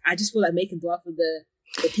like, I just feel like making dua for the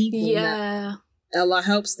people. Yeah. Allah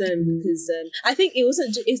helps them, because I think it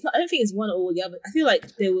wasn't. I don't think it's one or the other. I feel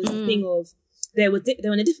like there was a thing of they were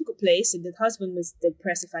in a difficult place, and the husband was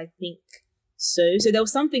depressed. If I think. So there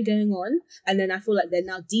was something going on, and then I feel like they're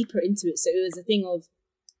now deeper into it. So it was a thing of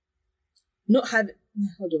not having...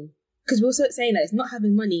 Hold on. Because we're also saying that it's not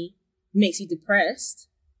having money makes you depressed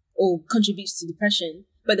or contributes to depression,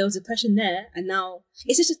 but there was depression there, and now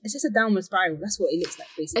it's just a downward spiral. That's what it looks like,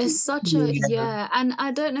 basically. It's such a... and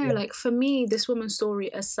I don't know, like, for me, this woman's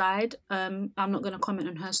story aside, I'm not going to comment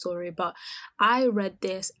on her story, but I read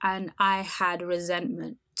this and I had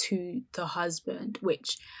resentment to the husband,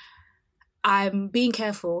 which... I'm being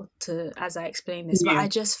careful as I explain this, but I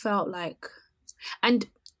just felt like, and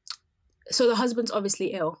so the husband's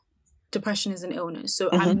obviously ill. Depression is an illness. So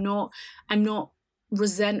I'm not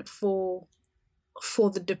resentful for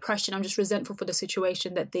the depression. I'm just resentful for the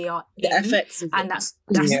situation that they are in. The effects of it. And that's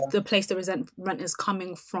the place the resentment is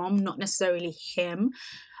coming from, not necessarily him,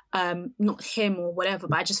 not him or whatever,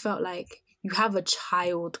 but I just felt like you have a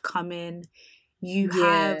child come in, you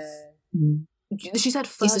have. She said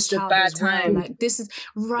first child as well. Like this is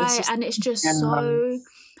right, and it's just so.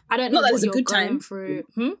 I don't know what you're going through.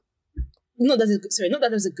 Not that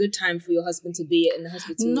there's a good time for your husband to be in the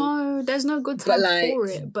hospital. No, there's no good time for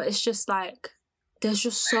it. But it's just like there's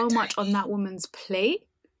just so much on that woman's plate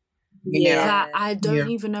that I don't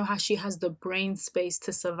even know how she has the brain space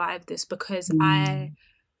to survive this, because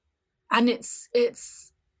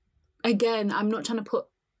it's again, I'm not trying to put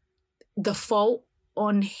the fault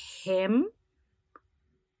on him,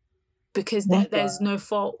 because there's no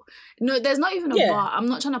fault. No, there's not even a bar. I'm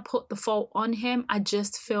not trying to put the fault on him. I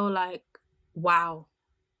just feel like, wow,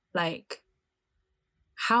 like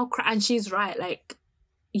and she's right. Like,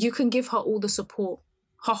 you can give her all the support.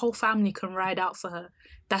 Her whole family can ride out for her.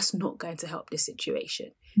 That's not going to help this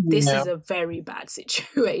situation. This is a very bad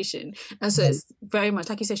situation. And so it's very much,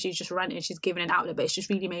 like you said, she's just ranting, she's giving an outlet, but it's just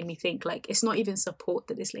really made me think, like, it's not even support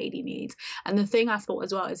that this lady needs. And the thing I thought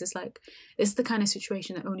as well is it's like, it's the kind of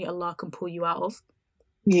situation that only Allah can pull you out of.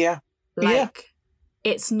 Yeah. Like,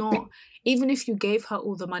 it's not, even if you gave her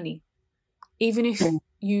all the money, even if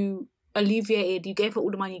you alleviated, you gave her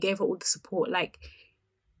all the money, you gave her all the support, like,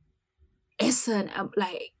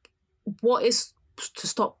 like, what is to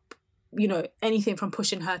stop, you know, anything from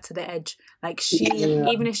pushing her to the edge? Like, she,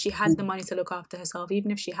 even if she had the money to look after herself, even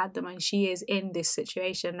if she had the money, she is in this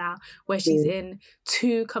situation now where she's in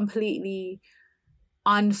two completely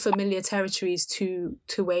unfamiliar territories to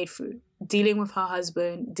wade through, dealing with her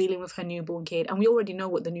husband, dealing with her newborn kid. And we already know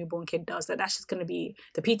what the newborn kid does, that's just going to be,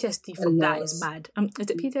 the PTSD from that is mad. Is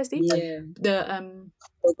it PTSD? Yeah. The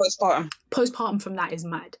postpartum from that is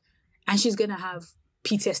mad. And she's going to have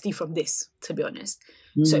PTSD from this, to be honest.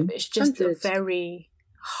 So it's just a very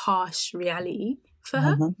harsh reality for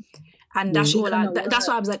her. And that's that's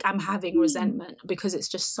why I was like, I'm having resentment, because it's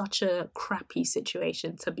just such a crappy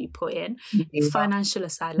situation to be put in. Financial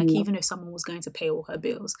aside, like, even if someone was going to pay all her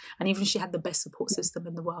bills, and even if she had the best support system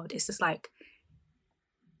in the world, it's just like,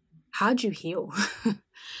 how do you heal?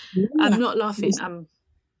 I'm not laughing.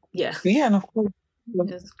 Yeah, and of course.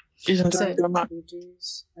 Everyone's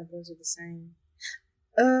the same.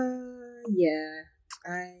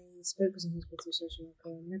 I spoke with some hospital social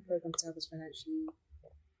worker. No program to help us financially.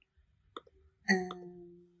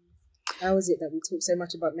 How is it that we talk so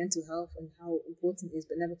much about mental health and how important it is,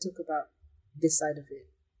 but never talk about this side of it?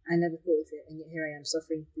 I never thought of it, and yet here I am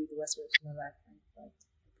suffering through the worst of my life.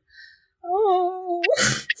 Oh.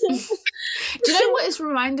 Do you know what it's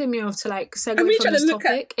reminding me of, to like segue from this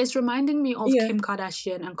topic? It's reminding me of Kim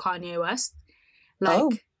Kardashian and Kanye West.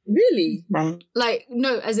 Like, really? Like,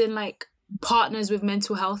 no, as in like partners with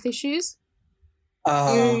mental health issues.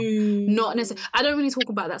 Not necessarily. I don't really talk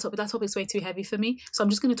about that topic. That topic's way too heavy for me. So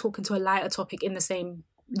I'm just going to talk into a lighter topic in the same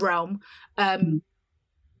realm. Yeah,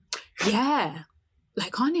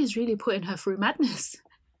 like Kanye is really putting her through madness.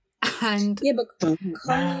 And but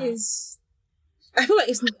Kanye is. I feel like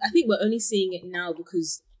I think we're only seeing it now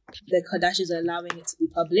because the Kardashians are allowing it to be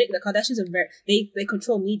public. The Kardashians are they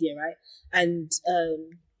control media, right? And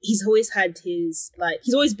he's always had his, like,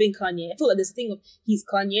 he's always been Kanye. I feel like there's a thing of he's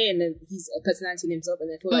Kanye and then he's a personality in himself,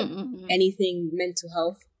 and I feel like anything mental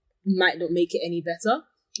health might not make it any better.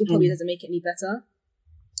 It probably doesn't make it any better.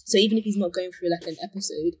 So even if he's not going through like an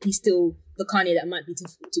episode, he's still the Kanye that might be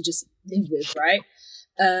difficult to just live with, right?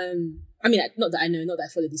 I mean, not that I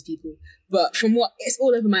follow these people, but from what, it's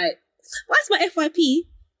all over my, why is my FYP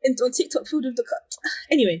on TikTok filled with the,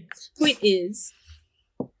 anyway, point is,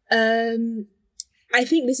 I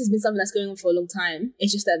think this has been something that's going on for a long time.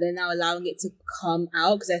 It's just that they're now allowing it to come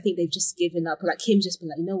out, because I think they've just given up. Like, Kim's just been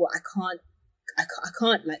like, you know what, I can't,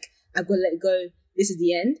 like, I've got to let it go. This is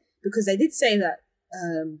the end. Because they did say that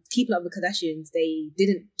Keeping Up with the Kardashians, they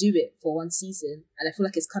didn't do it for one season, and I feel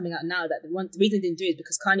like it's coming out now that the reason they didn't do it is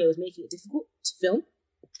because Kanye was making it difficult to film.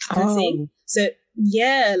 Thing. So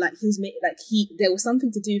yeah, like there was something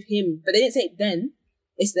to do with him, but they didn't say it then.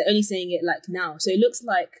 They're only saying it like now. So it looks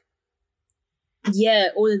like, yeah,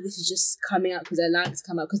 all of this is just coming out because they're allowed it to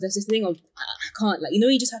come out, because there's this thing of I can't, like,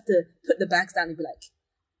 you just have to put the bags down and be like,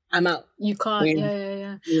 I'm out. You can't.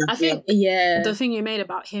 Yeah. I think the thing you made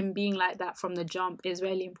about him being like that from the jump is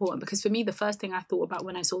really important, because for me, the first thing I thought about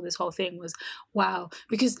when I saw this whole thing was, wow,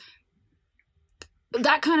 because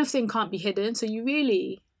that kind of thing can't be hidden. So you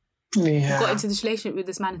really got into this relationship with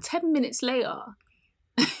this man, and 10 minutes later,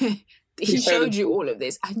 he showed you all of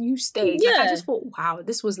this and you stayed. Yeah. Like, I just thought, wow,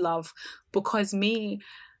 this was love. Because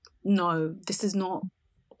this is not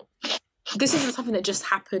this isn't something that just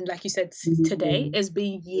happened, like you said, today. It's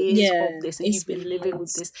been years of this, and you've been living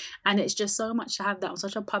with this. And it's just so much to have that on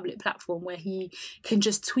such a public platform where he can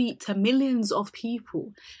just tweet to millions of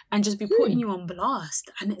people and just be putting you on blast.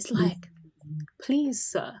 And it's like, please,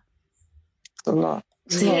 sir. A lot.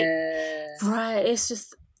 Right. It's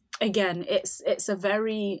just, again, it's a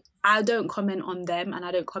very, I don't comment on them and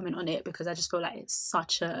I don't comment on it because I just feel like it's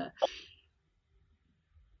such a,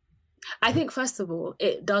 I think, first of all,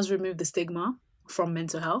 it does remove the stigma from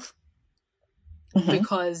mental health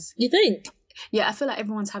because... You think? Yeah, I feel like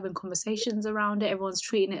everyone's having conversations around it. Everyone's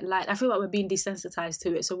treating it like... I feel like we're being desensitized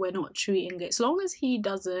to it, so we're not treating it. As long as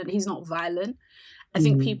he's not violent, I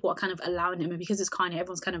think people are kind of allowing him. And because it's Kanye,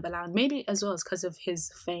 everyone's kind of allowing... Maybe as well as because of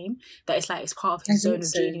his fame, that it's like it's part of his zone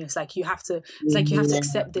of genius. Like you have to... It's like you have to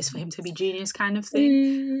accept this for him to be genius kind of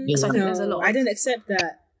thing. So I think there's a lot of... I don't accept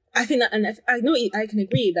that. I think that, and I know I can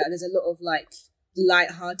agree that there's a lot of like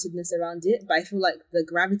lightheartedness around it, but I feel like the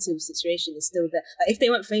gravity of the situation is still there. Like, if they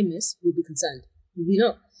weren't famous, we'd be concerned. Would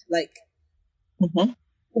not? Like,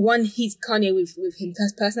 one, he's Kanye with him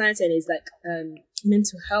personality and his like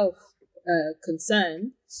mental health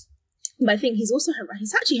concern, but I think he's also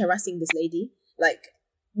he's actually harassing this lady. Like,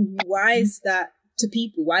 why is that to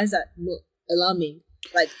people? Why is that not alarming?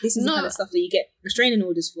 Like, this is the kind of stuff that you get restraining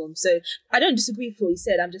orders from. So I don't disagree with what you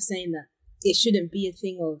said. I'm just saying that it shouldn't be a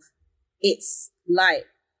thing of it's light.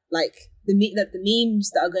 Like the memes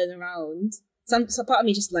that are going around. Some part of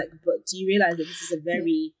me just like, but do you realize that this is a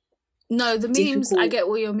very the memes? I get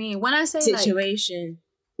what you mean. When I say situation.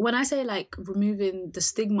 When I say like removing the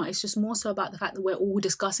stigma, it's just more so about the fact that we're all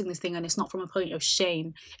discussing this thing and it's not from a point of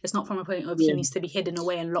shame. It's not from a point of he needs to be hidden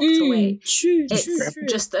away and locked away. True.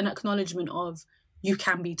 Just an acknowledgement of you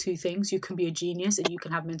can be two things. You can be a genius and you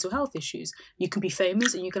can have mental health issues. You can be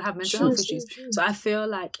famous and you can have mental health issues. So I feel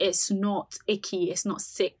like it's not icky. It's not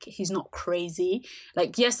sick. He's not crazy.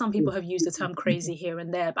 Like, yes, some people have used the term crazy here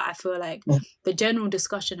and there, but I feel like the general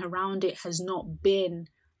discussion around it has not been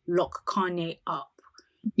lock Kanye up.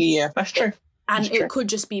 Yeah, that's true. And it could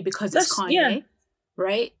just be because it's Kanye,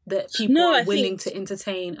 right? That people are willing to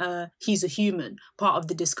entertain he's a human part of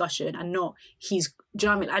the discussion and not he's... Do you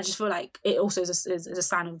know what I mean? I just feel like it also is a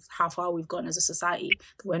sign of how far we've gone as a society.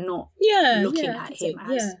 That we're not looking at him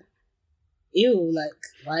as... Ew, like,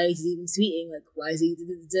 why is he even tweeting? Like, why is he...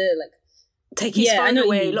 Like, take his phone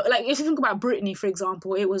away. Like, if you think about Britney, for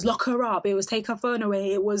example, it was lock her up. It was take her phone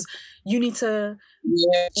away. It was you need to...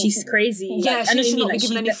 Yeah, she's crazy. Yeah, like, she should not be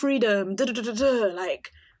given any freedom.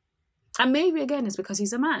 Like, and maybe, again, it's because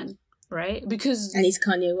he's a man, right? Because... And he's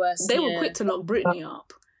Kanye West. They were quick to lock Britney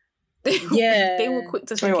up. They were quick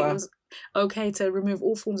to think it was okay to remove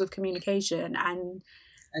all forms of communication and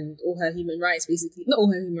all her human rights, basically. Not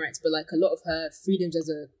all her human rights, but like a lot of her freedoms as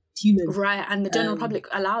a human. Right, and the general public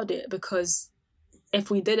allowed it because if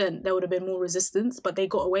we didn't, there would have been more resistance, but they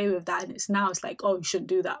got away with that, and it's like, oh, you shouldn't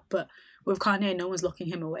do that. But with Kanye, no one's locking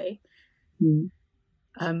him away. Yeah,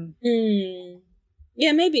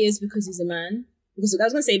 maybe it's because he's a man. Because I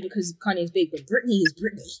was going to say because Kanye is big, but Britney is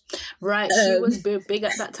Britney. Right, she was big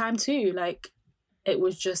at that time too. Like, it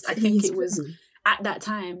was just, I think it was, at that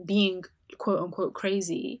time, being quote-unquote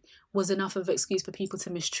crazy was enough of an excuse for people to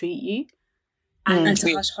mistreat you. And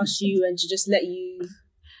to hush you and to just let you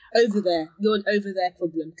over there. You're an over there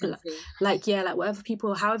problem kind of thing. Like, yeah, like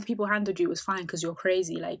however people handled you was fine because you're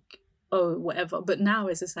crazy. Like, oh, whatever. But now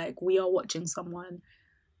it's just like, we are watching someone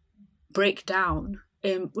break down.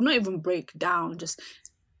 Not even break down, just...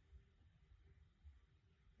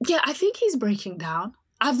 Yeah, I think he's breaking down.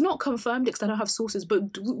 I've not confirmed it because I don't have sources,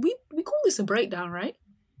 but we call this a breakdown, right?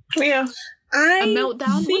 Yeah. A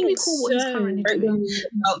meltdown? What do we call what he's currently doing?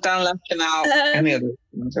 Meltdown, lashing out, any other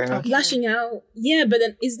things. Okay. Lashing out, yeah, but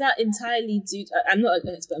then is that entirely due... I'm not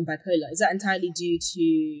an expert in bipolar. Is that entirely due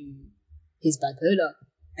to his bipolar?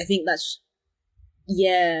 I think that's...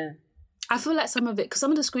 Yeah... I feel like some of it, because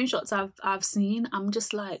some of the screenshots I've seen, I'm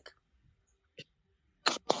just like,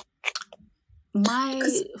 my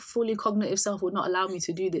fully cognitive self would not allow me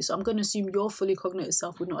to do this. So I'm going to assume your fully cognitive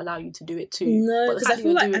self would not allow you to do it too. No, because I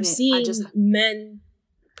feel like I've seen men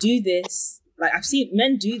do this. Like, I've seen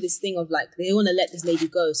men do this thing of like, they want to let this lady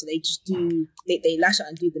go. So they just do, they lash out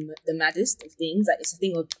and do the maddest of things. Like, it's a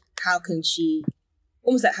thing of how can she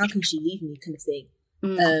leave me kind of thing.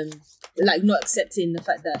 Like, not accepting the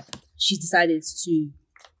fact that she's decided to,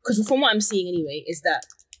 because from what I'm seeing anyway, is that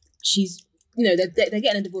she's, they're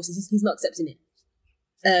getting a divorce. He's not accepting it,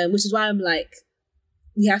 which is why I'm like,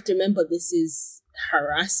 we have to remember this is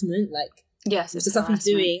harassment. Like, yes, the stuff he's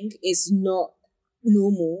doing is not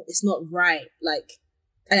normal. It's not right. Like,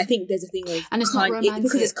 And I think there's a thing of and it's not romantic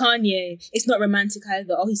because it's Kanye. It's not romantic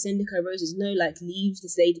either. Oh, he's sending her roses. No, like leave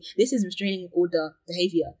this lady. This is restraining order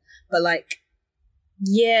behavior. But like,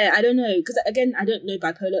 yeah, I don't know, because again, I don't know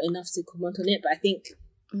bipolar enough to comment on it. But I think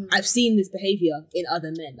I've seen this behavior in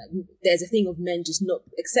other men. Like, there's a thing of men just not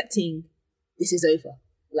accepting this is over.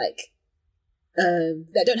 Like,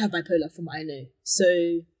 that don't have bipolar, from what I know.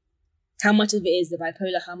 So, how much of it is the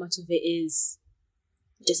bipolar? How much of it is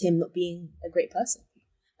just him not being a great person?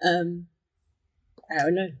 I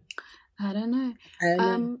don't know.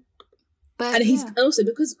 But and he's also,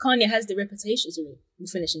 because Kanye has the reputation. Sorry, we'll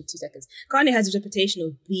finish in 2 seconds. Kanye has the reputation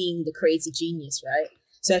of being the crazy genius, right?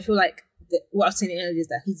 So I feel like what I was saying earlier is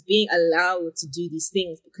that he's being allowed to do these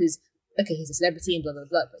things because, okay, he's a celebrity and blah blah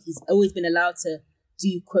blah, but he's always been allowed to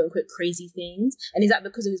do quote unquote crazy things. And is that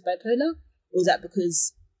because of his bipolar, or is that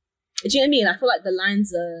because? Do you know what I mean? I feel like the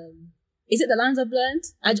lines are. Is it the lines are blurred?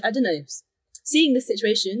 I don't know. Seeing this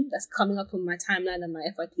situation that's coming up on my timeline and my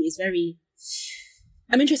FYP is very...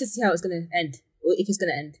 I'm interested to see how it's going to end, or if it's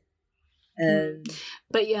going to end.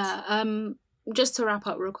 But yeah, just to wrap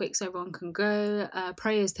up real quick so everyone can go,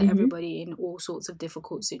 prayers to everybody in all sorts of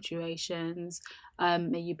difficult situations.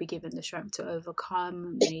 May you be given the strength to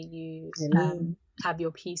overcome. May you have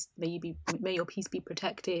your peace. May your peace be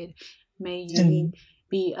protected. May you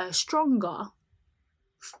be a stronger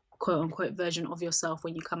quote unquote version of yourself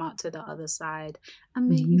when you come out to the other side, and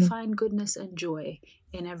may you find goodness and joy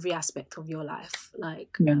in every aspect of your life.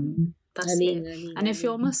 Like that's it. And if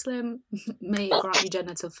you're Muslim, may it grant you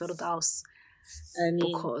Jannah al-Firdaus,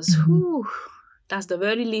 because that's the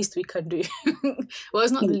very least we can do. Well,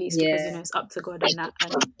 it's not the least because it's up to God and that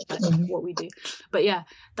and what we do. But yeah,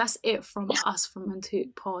 that's it from us from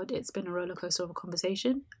Mantuk Pod. It's been a roller coaster of a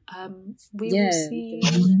conversation. We will see.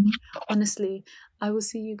 Honestly, I will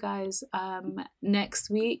see you guys next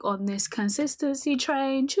week on this consistency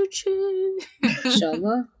train. Choo choo.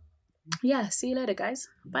 Inshallah. Yeah. See you later, guys.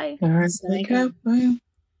 Bye. All right. Take care. Bye.